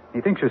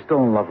 He thinks you're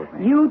still in love with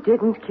me. You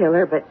didn't kill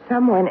her, but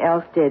someone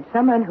else did.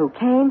 Someone who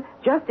came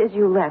just as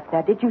you left.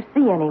 Now, did you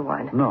see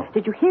anyone? No.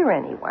 Did you hear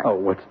anyone? Oh,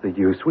 what's the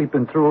use? We've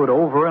been through it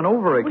over and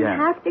over again.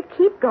 We have to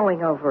keep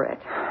going over it.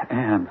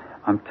 Anne,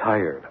 I'm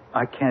tired.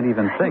 I can't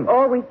even think. You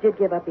always did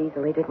give up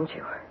easily, didn't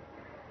you?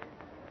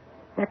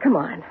 Now, come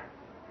on.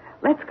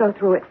 Let's go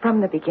through it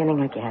from the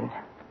beginning again.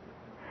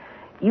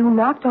 You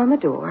knocked on the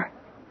door.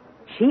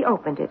 She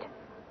opened it.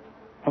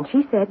 And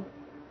she said...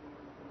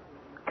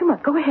 Come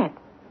on, go ahead.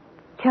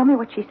 Tell me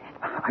what she said.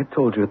 I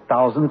told you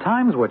 1,000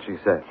 times what she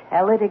said.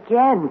 Tell it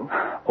again.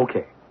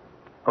 Okay.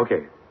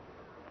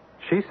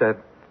 She said...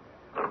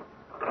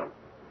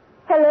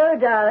 Hello,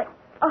 darling.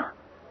 Oh,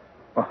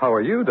 Well, how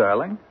are you,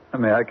 darling?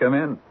 May I come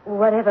in?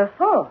 whatever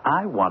for?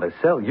 I want to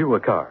sell you a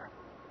car.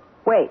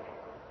 Wait,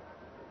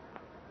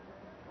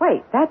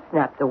 that's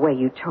not the way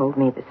you told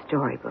me the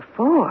story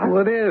before.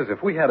 Well, it is.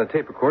 If we had a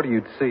tape recorder,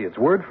 you'd see. It's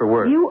word for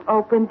word. You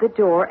opened the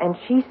door and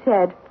she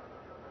said,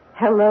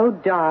 hello,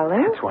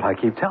 darling. That's what I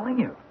keep telling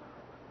you.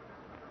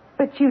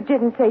 But you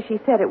didn't say she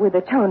said it with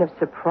a tone of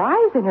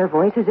surprise in her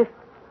voice, as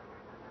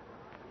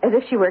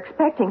if she were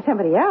expecting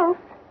somebody else.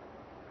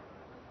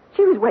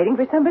 She was waiting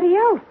for somebody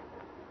else.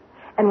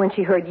 And when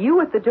she heard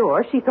you at the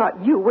door, she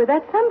thought you were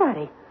that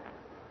somebody.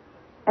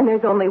 And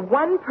there's only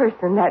one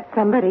person that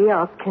somebody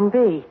else can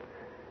be.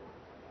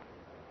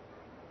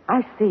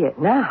 I see it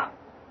now.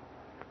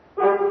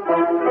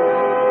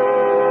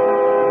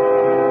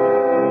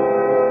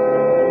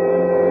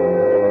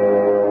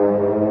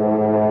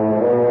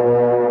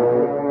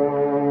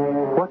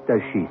 What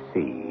does she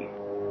see?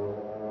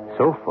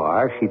 So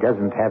far, she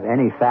doesn't have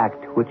any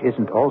fact which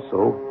isn't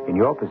also in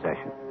your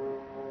possession.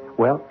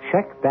 Well,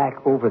 check back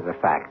over the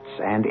facts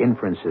and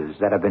inferences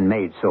that have been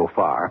made so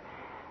far,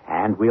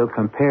 and we'll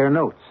compare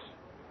notes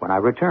when I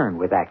return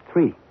with Act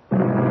 3.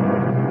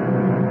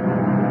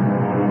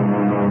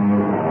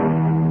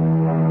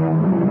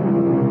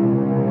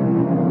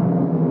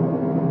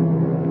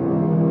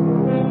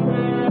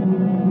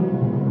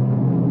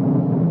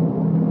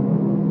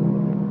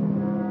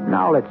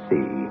 let's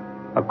see.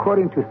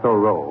 According to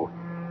Thoreau,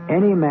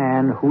 any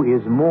man who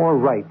is more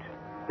right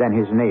than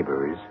his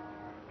neighbors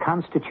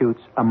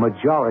constitutes a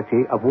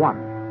majority of one.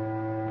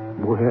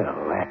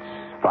 Well,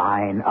 that's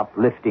fine,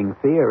 uplifting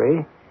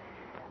theory.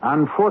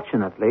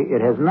 Unfortunately,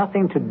 it has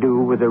nothing to do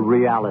with the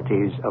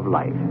realities of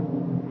life.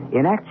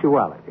 In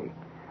actuality,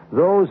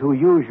 those who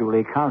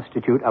usually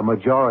constitute a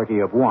majority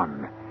of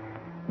one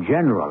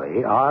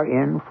generally are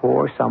in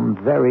for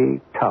some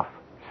very tough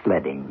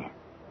sledding.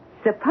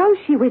 Suppose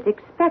she was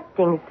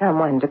expecting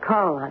someone to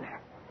call on her.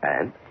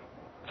 And?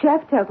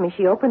 Jeff tells me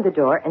she opened the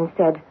door and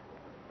said,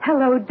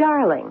 "Hello,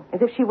 darling,"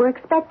 as if she were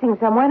expecting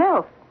someone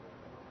else.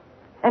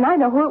 And I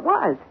know who it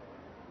was.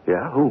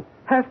 Yeah, who?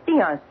 Her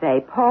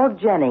fiancé, Paul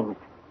Jennings.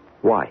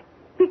 Why?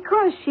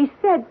 Because she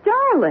said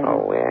darling.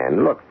 Oh,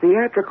 Ann, look,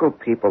 theatrical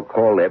people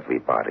call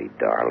everybody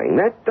darling.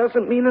 That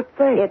doesn't mean a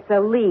thing. It's a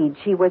lead.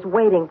 She was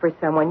waiting for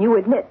someone. You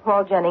admit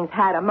Paul Jennings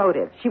had a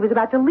motive. She was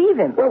about to leave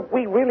him. Well,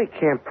 we really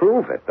can't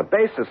prove it. The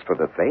basis for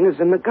the thing is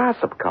in the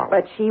gossip column.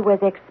 But she was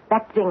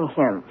expecting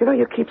him. You know,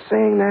 you keep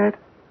saying that.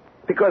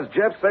 Because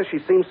Jeff says she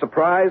seemed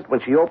surprised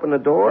when she opened the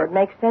door. It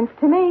makes sense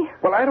to me.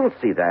 Well, I don't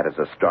see that as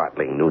a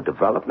startling new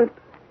development.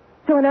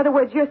 So, in other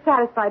words, you're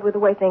satisfied with the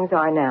way things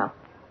are now?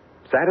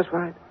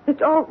 Satisfied?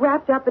 It's all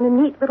wrapped up in a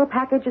neat little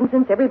package, and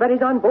since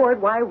everybody's on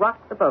board, why rock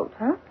the boat,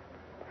 huh?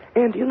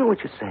 Ann, do you know what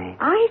you're saying?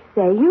 I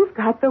say you've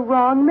got the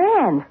wrong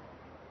man.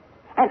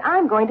 And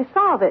I'm going to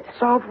solve it.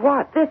 Solve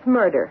what? This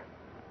murder.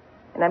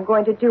 And I'm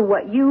going to do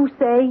what you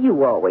say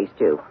you always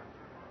do.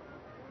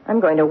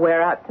 I'm going to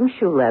wear out some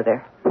shoe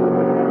leather.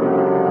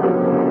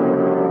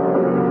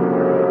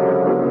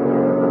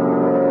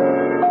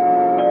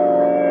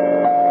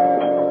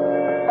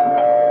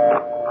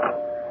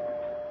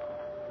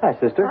 Hi,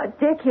 sister.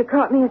 Dick, you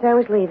caught me as I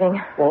was leaving.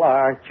 Well,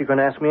 aren't you going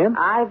to ask me in?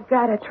 I've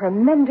got a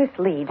tremendous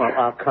lead. Well,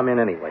 I'll come in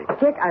anyway.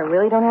 Dick, I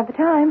really don't have the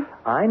time.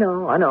 I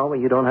know.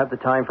 You don't have the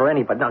time for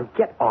anybody. Now,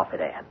 get off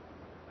it, Ann.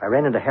 I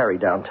ran into Harry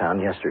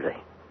downtown yesterday.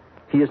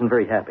 He isn't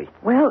very happy.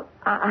 Well,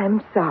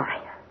 I'm sorry.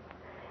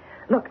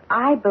 Look,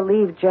 I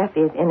believe Jeff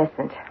is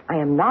innocent. I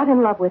am not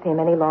in love with him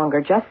any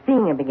longer. Just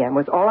seeing him again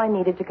was all I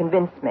needed to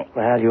convince me.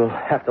 Well, you'll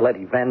have to let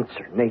events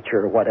or nature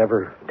or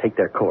whatever take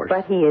their course.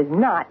 But he is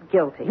not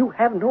guilty. You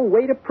have no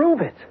way to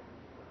prove it.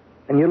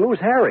 And you lose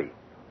Harry.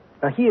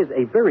 Now, he is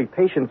a very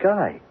patient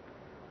guy.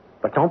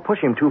 But don't push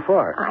him too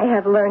far. I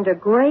have learned a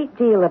great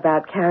deal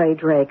about Carrie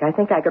Drake. I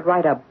think I could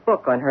write a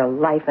book on her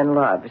life and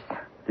loves.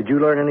 Did you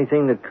learn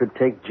anything that could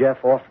take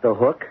Jeff off the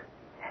hook?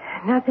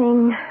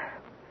 Nothing.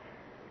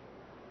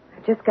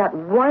 I've just got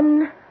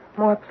one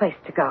more place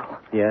to go.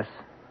 Yes?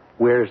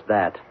 Where's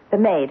that? The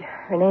maid.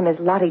 Her name is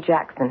Lottie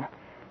Jackson.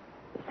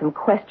 There's some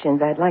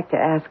questions I'd like to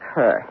ask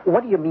her.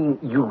 What do you mean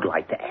you'd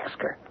like to ask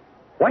her?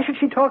 Why should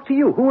she talk to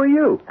you? Who are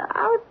you?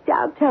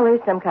 I'll tell her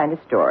some kind of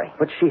story.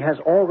 But she has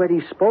already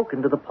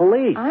spoken to the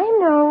police. I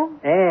know.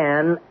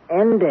 Anne,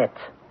 end it.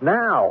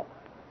 Now.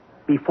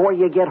 Before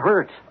you get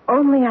hurt.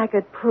 Only I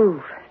could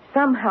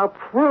somehow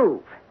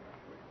prove,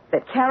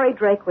 that Carrie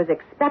Drake was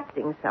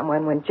expecting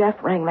someone when Jeff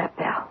rang that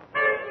bell.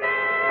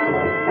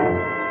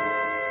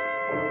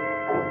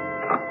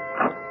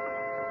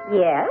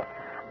 Yes?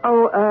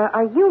 Oh,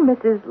 are you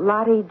Mrs.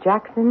 Lottie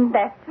Jackson?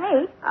 That's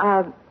me.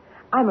 I'm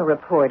a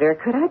reporter.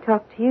 Could I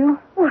talk to you?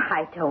 Well,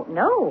 I don't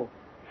know.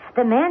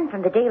 The man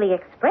from the Daily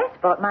Express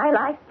bought my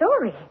life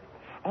story.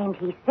 And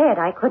he said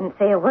I couldn't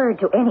say a word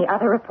to any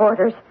other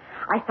reporters.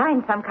 I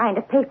signed some kind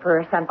of paper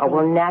or something. Oh,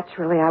 well,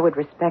 naturally, I would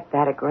respect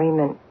that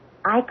agreement.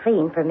 I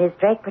cleaned for Miss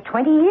Drake for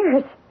 20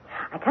 years.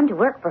 I come to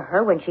work for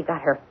her when she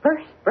got her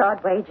first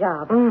Broadway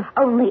job.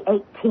 Only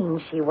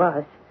 18 she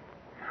was.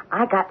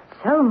 I got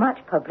so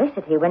much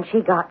publicity when she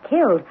got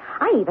killed.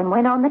 I even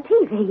went on the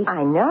TV.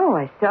 I know.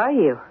 I saw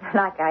you.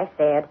 Like I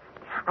said,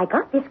 I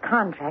got this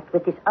contract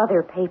with this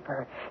other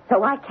paper,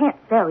 so I can't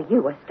sell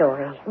you a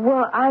story.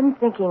 Well, I'm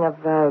thinking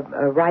of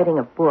writing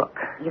a book.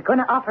 You're going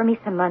to offer me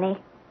some money?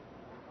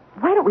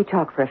 Why don't we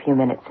talk for a few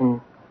minutes and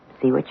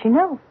see what you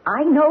know?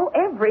 I know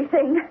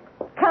everything.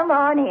 Come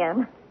on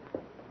in.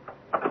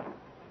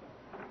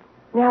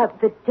 Now,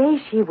 the day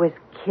she was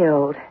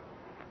killed,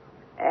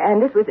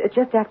 and this was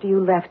just after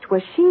you left,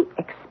 was she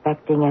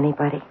expecting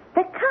anybody?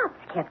 The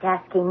cops kept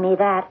asking me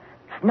that.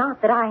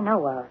 Not that I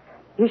know of.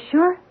 You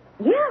sure?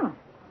 Yeah,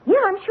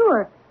 I'm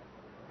sure.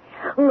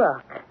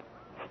 Look,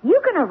 you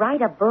gonna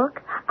write a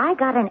book? I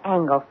got an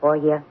angle for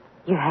you.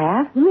 You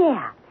have?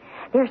 Yeah.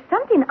 There's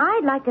something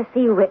I'd like to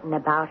see written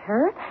about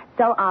her,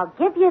 so I'll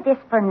give you this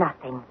for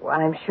nothing. Well,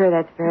 I'm sure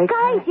that's very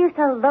Guys used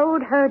to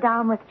load her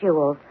down with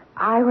jewels.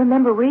 I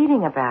remember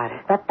reading about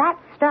it. But that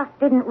stuff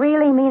didn't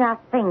really mean a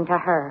thing to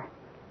her.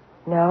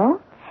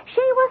 No?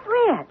 She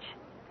was rich.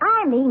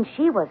 I mean,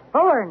 she was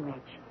born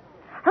rich.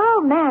 Her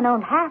old man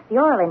owned half the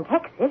oil in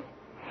Texas.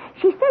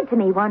 She said to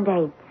me one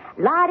day,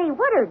 "Lottie,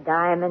 what are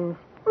diamonds?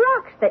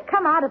 Rocks that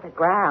come out of the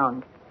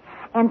ground."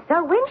 And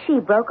so when she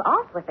broke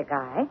off with the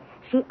guy,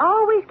 she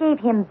always gave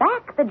him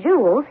back the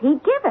jewels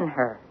he'd given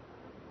her.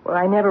 Well,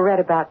 I never read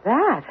about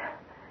that.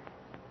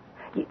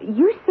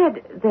 You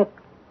said that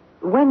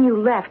when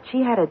you left,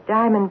 she had a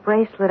diamond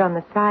bracelet on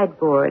the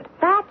sideboard.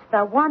 That's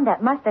the one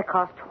that must have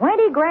cost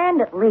 20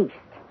 grand at least.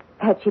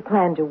 Had she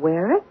planned to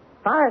wear it?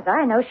 As far as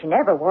I know, she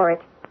never wore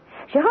it.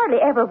 She hardly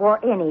ever wore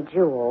any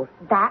jewels.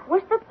 That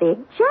was the big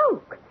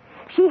joke.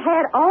 She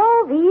had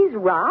all these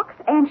rocks,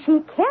 and she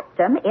kept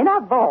them in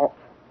a vault.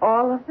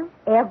 All of them?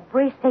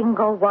 Every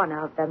single one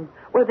of them.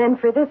 Well, then,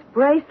 for this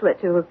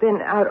bracelet to have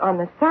been out on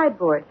the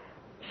sideboard,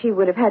 she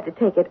would have had to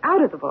take it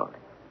out of the vault.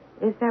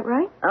 Is that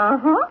right?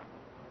 Uh-huh.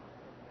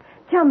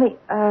 Tell me,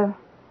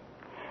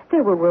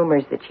 there were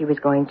rumors that she was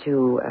going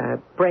to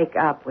break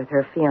up with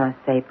her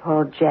fiancé,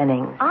 Paul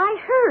Jennings. I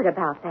heard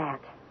about that.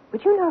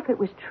 Would you know if it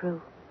was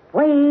true?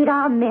 Wait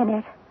a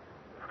minute.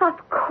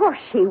 Of course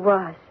she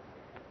was.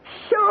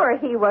 Sure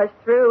he was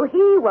through.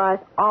 He was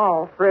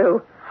all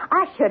through.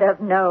 I should have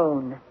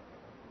known.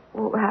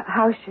 Well,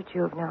 how should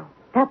you have known?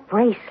 The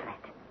bracelet.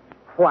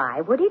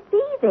 Why would it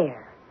be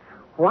there?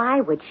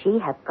 Why would she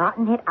have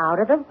gotten it out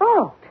of the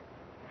vault?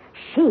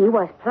 She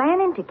was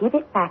planning to give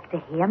it back to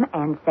him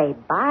and say,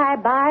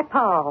 bye-bye,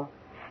 Paul.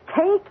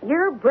 Take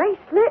your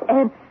bracelet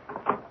and...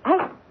 Hey,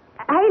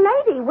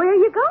 lady, where are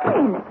you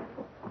going?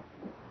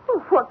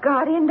 What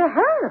got into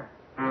her?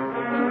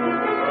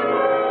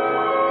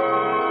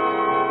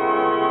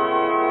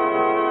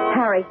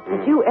 Harry,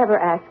 did you ever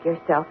ask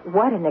yourself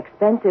what an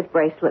expensive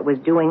bracelet was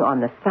doing on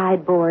the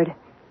sideboard?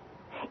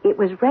 It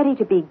was ready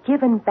to be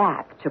given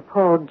back to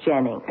Paul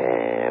Jennings.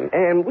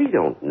 And we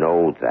don't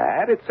know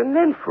that. It's an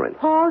inference.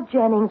 Paul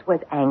Jennings was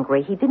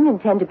angry. He didn't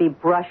intend to be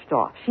brushed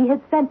off. She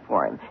had sent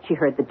for him. She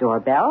heard the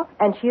doorbell,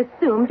 and she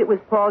assumed it was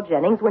Paul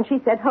Jennings when she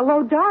said,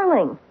 hello,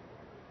 darling.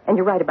 And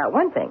you're right about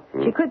one thing.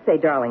 She could say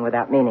darling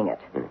without meaning it.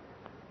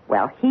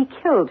 Well, he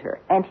killed her,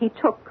 and he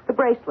took the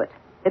bracelet.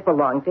 It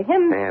belonged to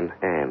him.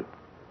 Anne,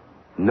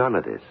 none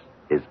of this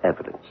is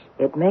evidence.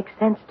 It makes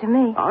sense to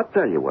me. I'll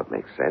tell you what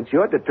makes sense.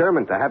 You're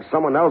determined to have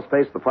someone else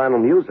face the final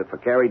music for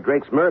Carrie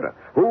Drake's murder.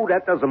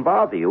 That doesn't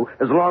bother you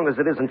as long as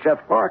it isn't Jeff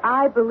Parker.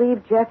 I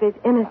believe Jeff is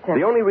innocent.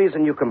 The only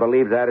reason you can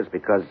believe that is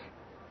because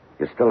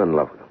you're still in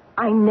love with him.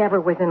 I never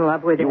was in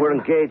love with him. You were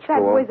engaged That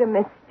for... was a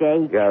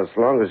mistake. Yeah, as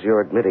long as you're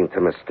admitting to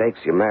mistakes,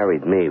 you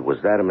married me.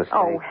 Was that a mistake?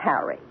 Oh,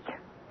 Harry.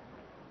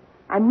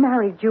 I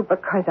married you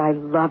because I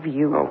love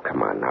you. Oh,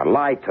 come on now.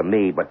 Lie to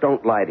me, but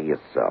don't lie to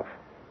yourself.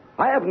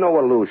 I have no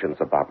illusions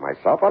about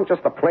myself. I'm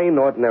just a plain,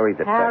 ordinary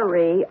detective.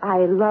 Harry,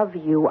 I love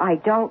you. I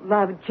don't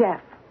love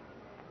Jeff.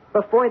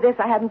 Before this,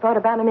 I hadn't thought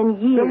about him in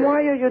years. Then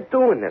why are you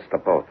doing this to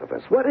both of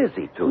us? What is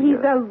he to you?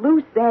 He's a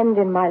loose end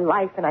in my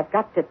life, and I've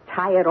got to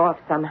tie it off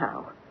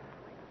somehow.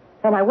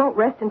 And I won't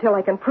rest until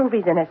I can prove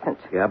he's innocent.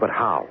 Yeah, but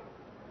how?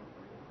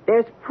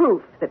 There's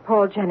proof that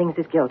Paul Jennings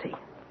is guilty.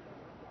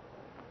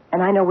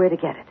 And I know where to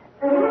get it.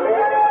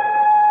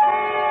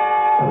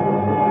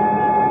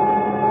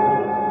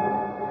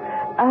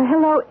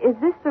 Hello, is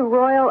this the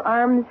Royal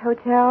Arms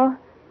Hotel?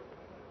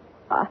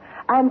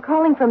 I'm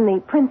calling from the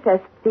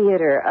Princess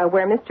Theater,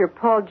 where Mr.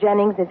 Paul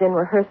Jennings is in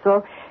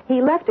rehearsal.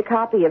 He left a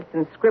copy of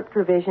some script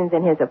revisions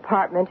in his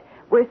apartment.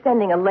 We're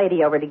sending a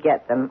lady over to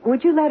get them.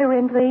 Would you let her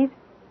in, please?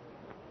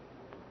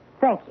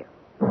 Thank you.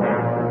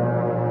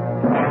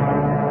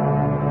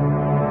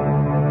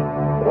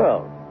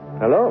 Well,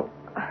 hello.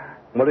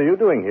 What are you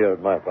doing here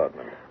at my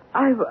apartment?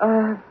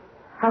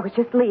 I was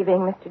just leaving,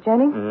 Mr.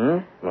 Jennings.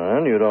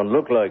 Man, you don't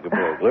look like a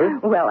burglar.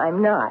 Well,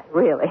 I'm not,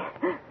 really.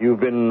 You've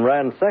been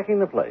ransacking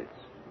the place.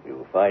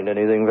 You find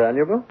anything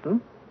valuable?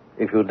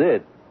 If you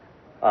did,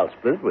 I'll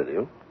split it with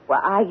you.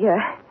 Well,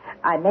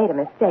 I made a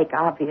mistake,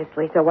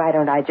 obviously, so why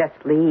don't I just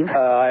leave?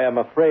 I am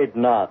afraid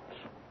not.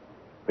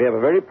 We have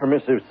a very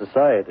permissive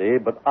society,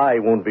 but I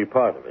won't be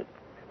part of it.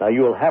 Now,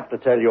 you'll have to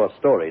tell your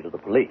story to the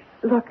police.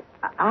 Look,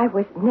 I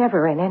was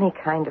never in any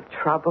kind of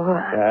trouble.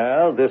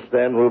 Well, this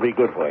then will be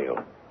good for you.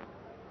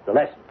 The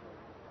lesson.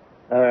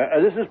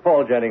 This is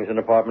Paul Jennings in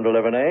apartment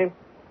 11A.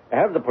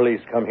 Have the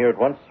police come here at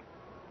once.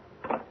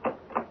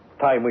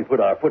 Time we put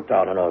our foot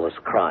down on all this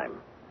crime.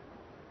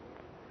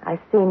 I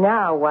see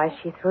now why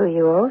she threw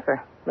you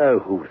over. Oh,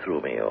 who threw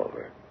me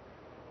over?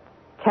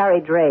 Carrie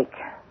Drake.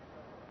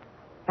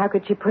 How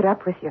could she put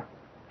up with you?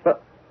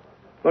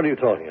 What are you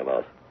talking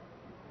about?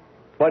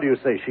 Why do you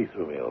say she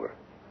threw me over?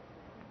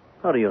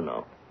 How do you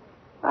know?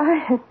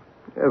 I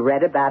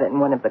read about it in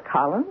one of the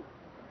columns.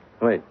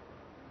 Wait.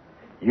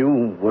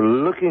 You were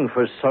looking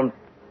for some...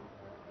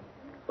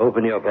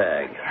 Open your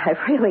bag. I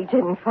really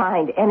didn't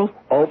find any...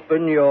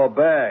 Open your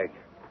bag.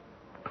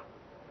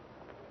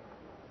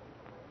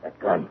 That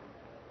gun.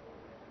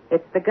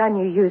 It's the gun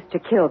you used to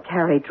kill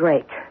Carrie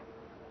Drake.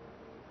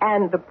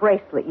 And the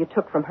bracelet you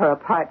took from her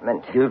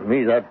apartment. Give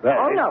me that bag.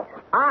 Oh, no.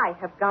 I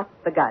have got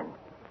the gun.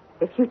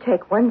 If you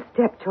take one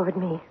step toward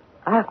me,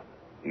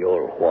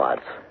 You'll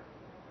what?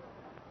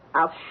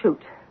 I'll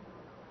shoot.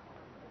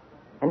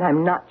 And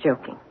I'm not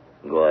joking.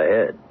 Go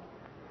ahead.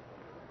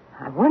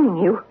 I'm warning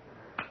you.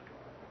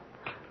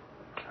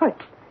 Oh, it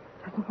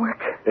doesn't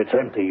work. It's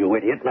empty, you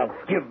idiot. Now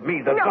give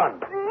me the gun.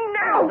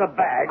 No. The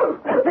bag.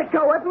 Let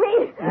go of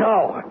me.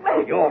 No.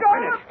 You're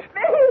finished. Of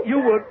me. You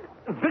were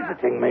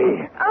visiting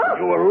me. Oh.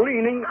 You were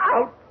leaning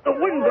out the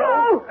window.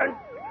 No.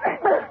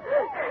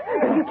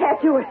 You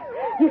can't do it.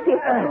 You see,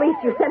 it's the police.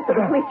 You sent for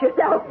the police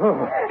yourself.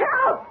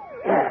 Help!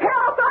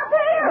 Help! Up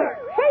here!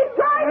 He's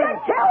trying to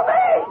kill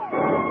me!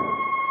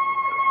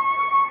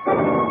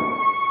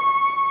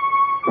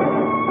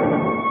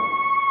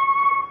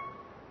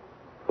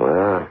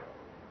 Well,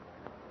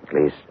 at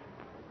least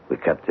we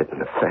kept it in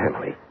the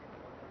family.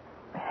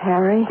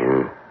 Harry,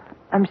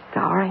 I'm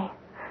sorry.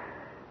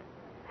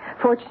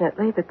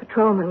 Fortunately, the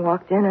patrolman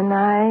walked in and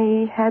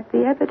I had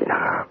the evidence.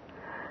 Nah,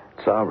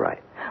 it's all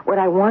right. What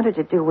I wanted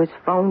to do was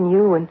phone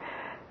you and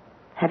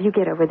have you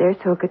get over there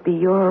so it could be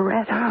your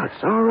arrest. No,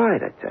 it's all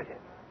right, I tell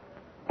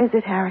you. Is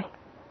it, Harry?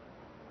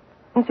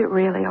 Is it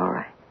really all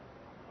right?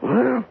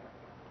 Well,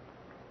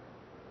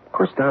 of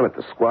course, down at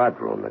the squad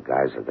room, the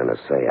guys are going to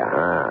say,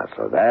 aha,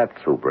 so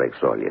that's who breaks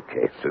all your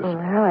cases. Well,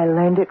 I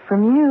learned it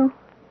from you.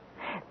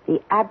 The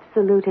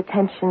absolute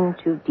attention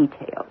to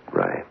details.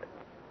 Right.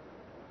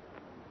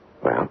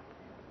 Well,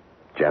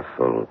 Jeff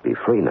will be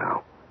free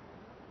now.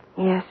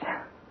 Yes.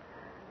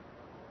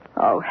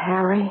 Oh,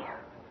 Harry.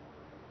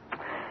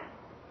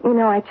 You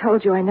know, I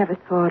told you I never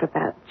thought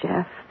about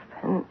Jeff,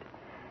 and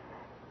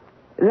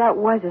that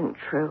wasn't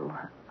true.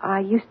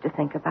 I used to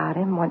think about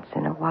him once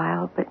in a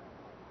while, but,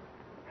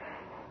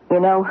 you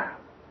know,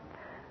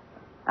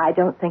 I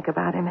don't think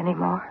about him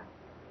anymore.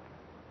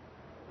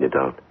 You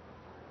don't?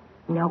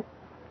 Nope.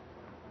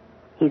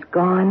 He's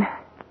gone,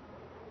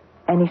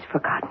 and he's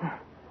forgotten.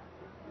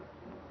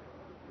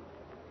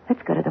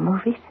 Let's go to the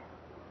movies.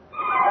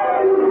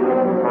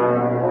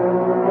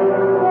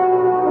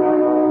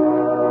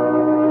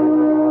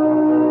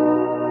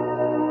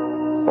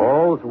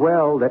 All's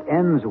well that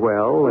ends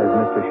well, as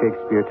Mr.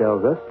 Shakespeare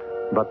tells us,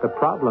 but the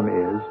problem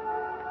is,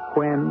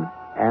 when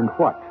and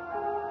what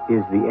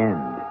is the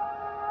end?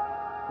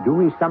 Do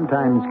we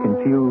sometimes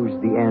confuse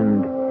the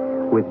end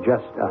with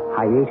just a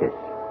hiatus,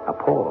 a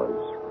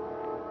pause?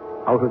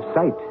 Out of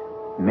sight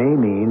may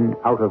mean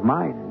out of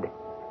mind,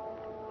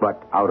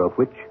 but out of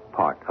which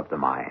part of the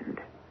mind?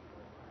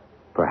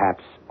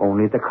 Perhaps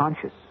only the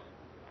conscious.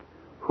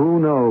 Who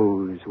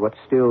knows what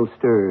still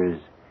stirs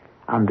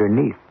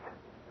underneath?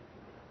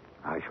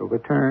 I shall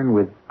return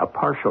with a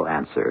partial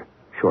answer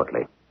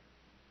shortly.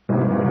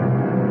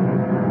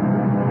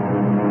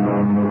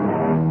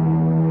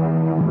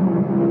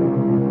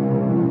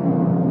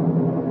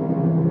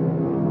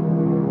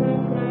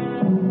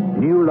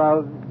 New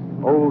loves,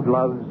 old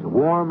loves,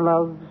 warm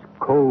loves,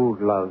 cold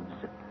loves,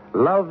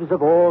 loves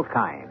of all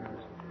kinds.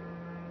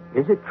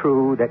 Is it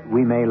true that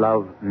we may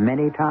love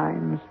many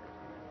times?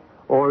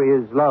 Or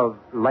is love,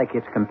 like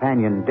its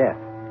companion death,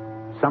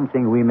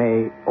 something we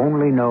may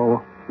only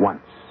know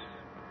once?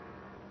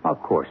 Of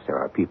course, there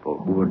are people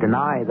who will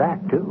deny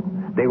that, too.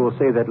 They will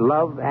say that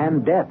love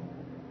and death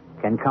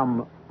can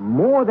come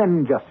more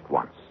than just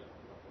once.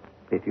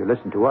 If you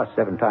listen to us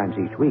 7 times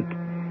each week,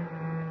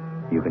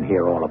 you can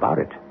hear all about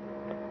it.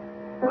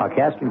 Our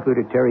cast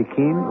included Terry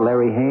Keane,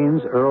 Larry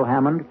Haynes, Earl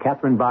Hammond,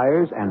 Catherine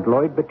Byers, and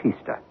Lloyd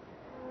Batista.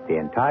 The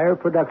entire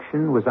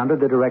production was under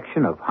the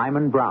direction of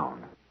Hyman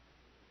Brown.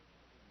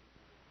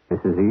 This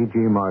is E.G.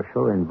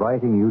 Marshall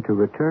inviting you to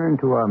return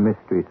to our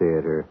Mystery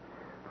Theater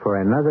for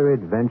another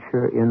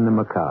adventure in the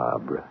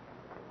macabre.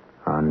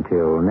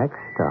 Until next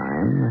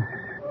time,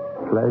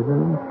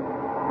 pleasant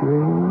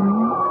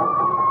dreams.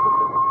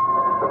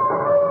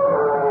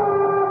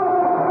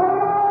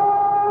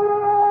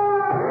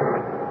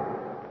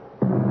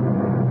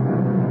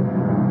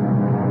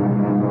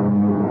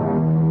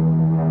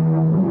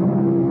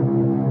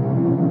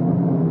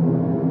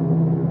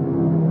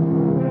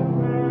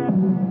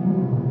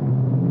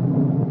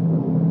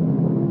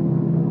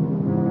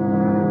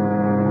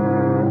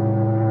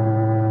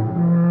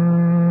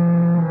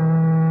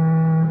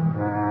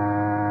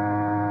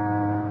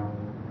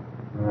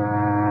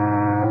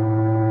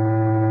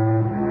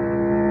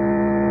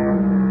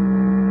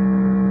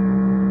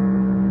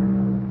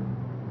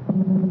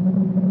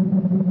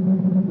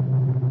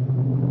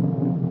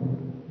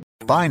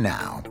 By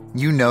now,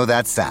 you know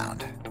that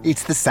sound.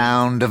 It's the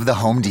sound of the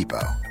Home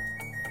Depot.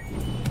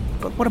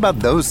 But what about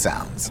those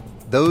sounds?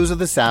 Those are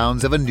the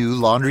sounds of a new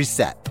laundry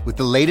set with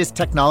the latest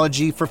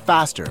technology for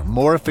faster,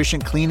 more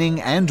efficient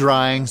cleaning and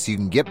drying so you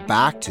can get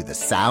back to the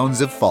sounds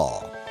of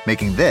fall.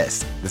 Making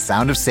this the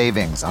sound of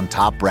savings on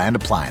top brand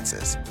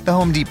appliances. The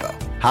Home Depot.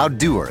 How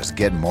doers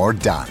get more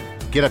done.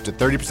 Get up to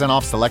 30%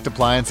 off select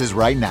appliances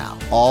right now.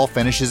 All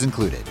finishes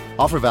included.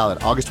 Offer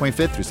valid August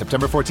 25th through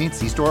September 14th.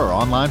 See store or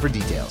online for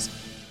details.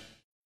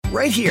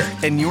 Right here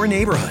in your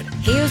neighborhood.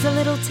 Here's a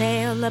little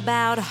tale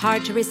about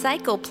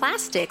hard-to-recycle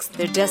plastics.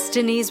 Their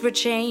destinies were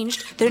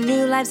changed. Their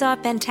new lives are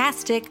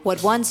fantastic.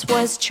 What once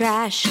was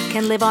trash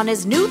can live on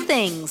as new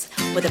things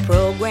with a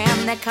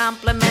program that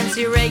complements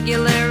your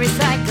regular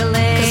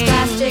recycling. 'Cause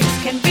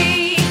plastics can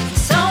be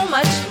so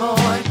much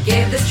more.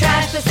 Give this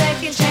trash the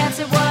second chance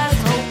it was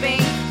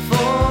hoping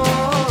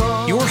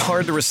for. Your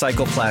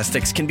hard-to-recycle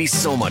plastics can be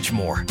so much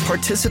more.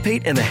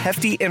 Participate in the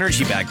Hefty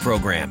Energy Bag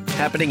program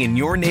happening in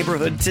your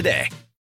neighborhood today.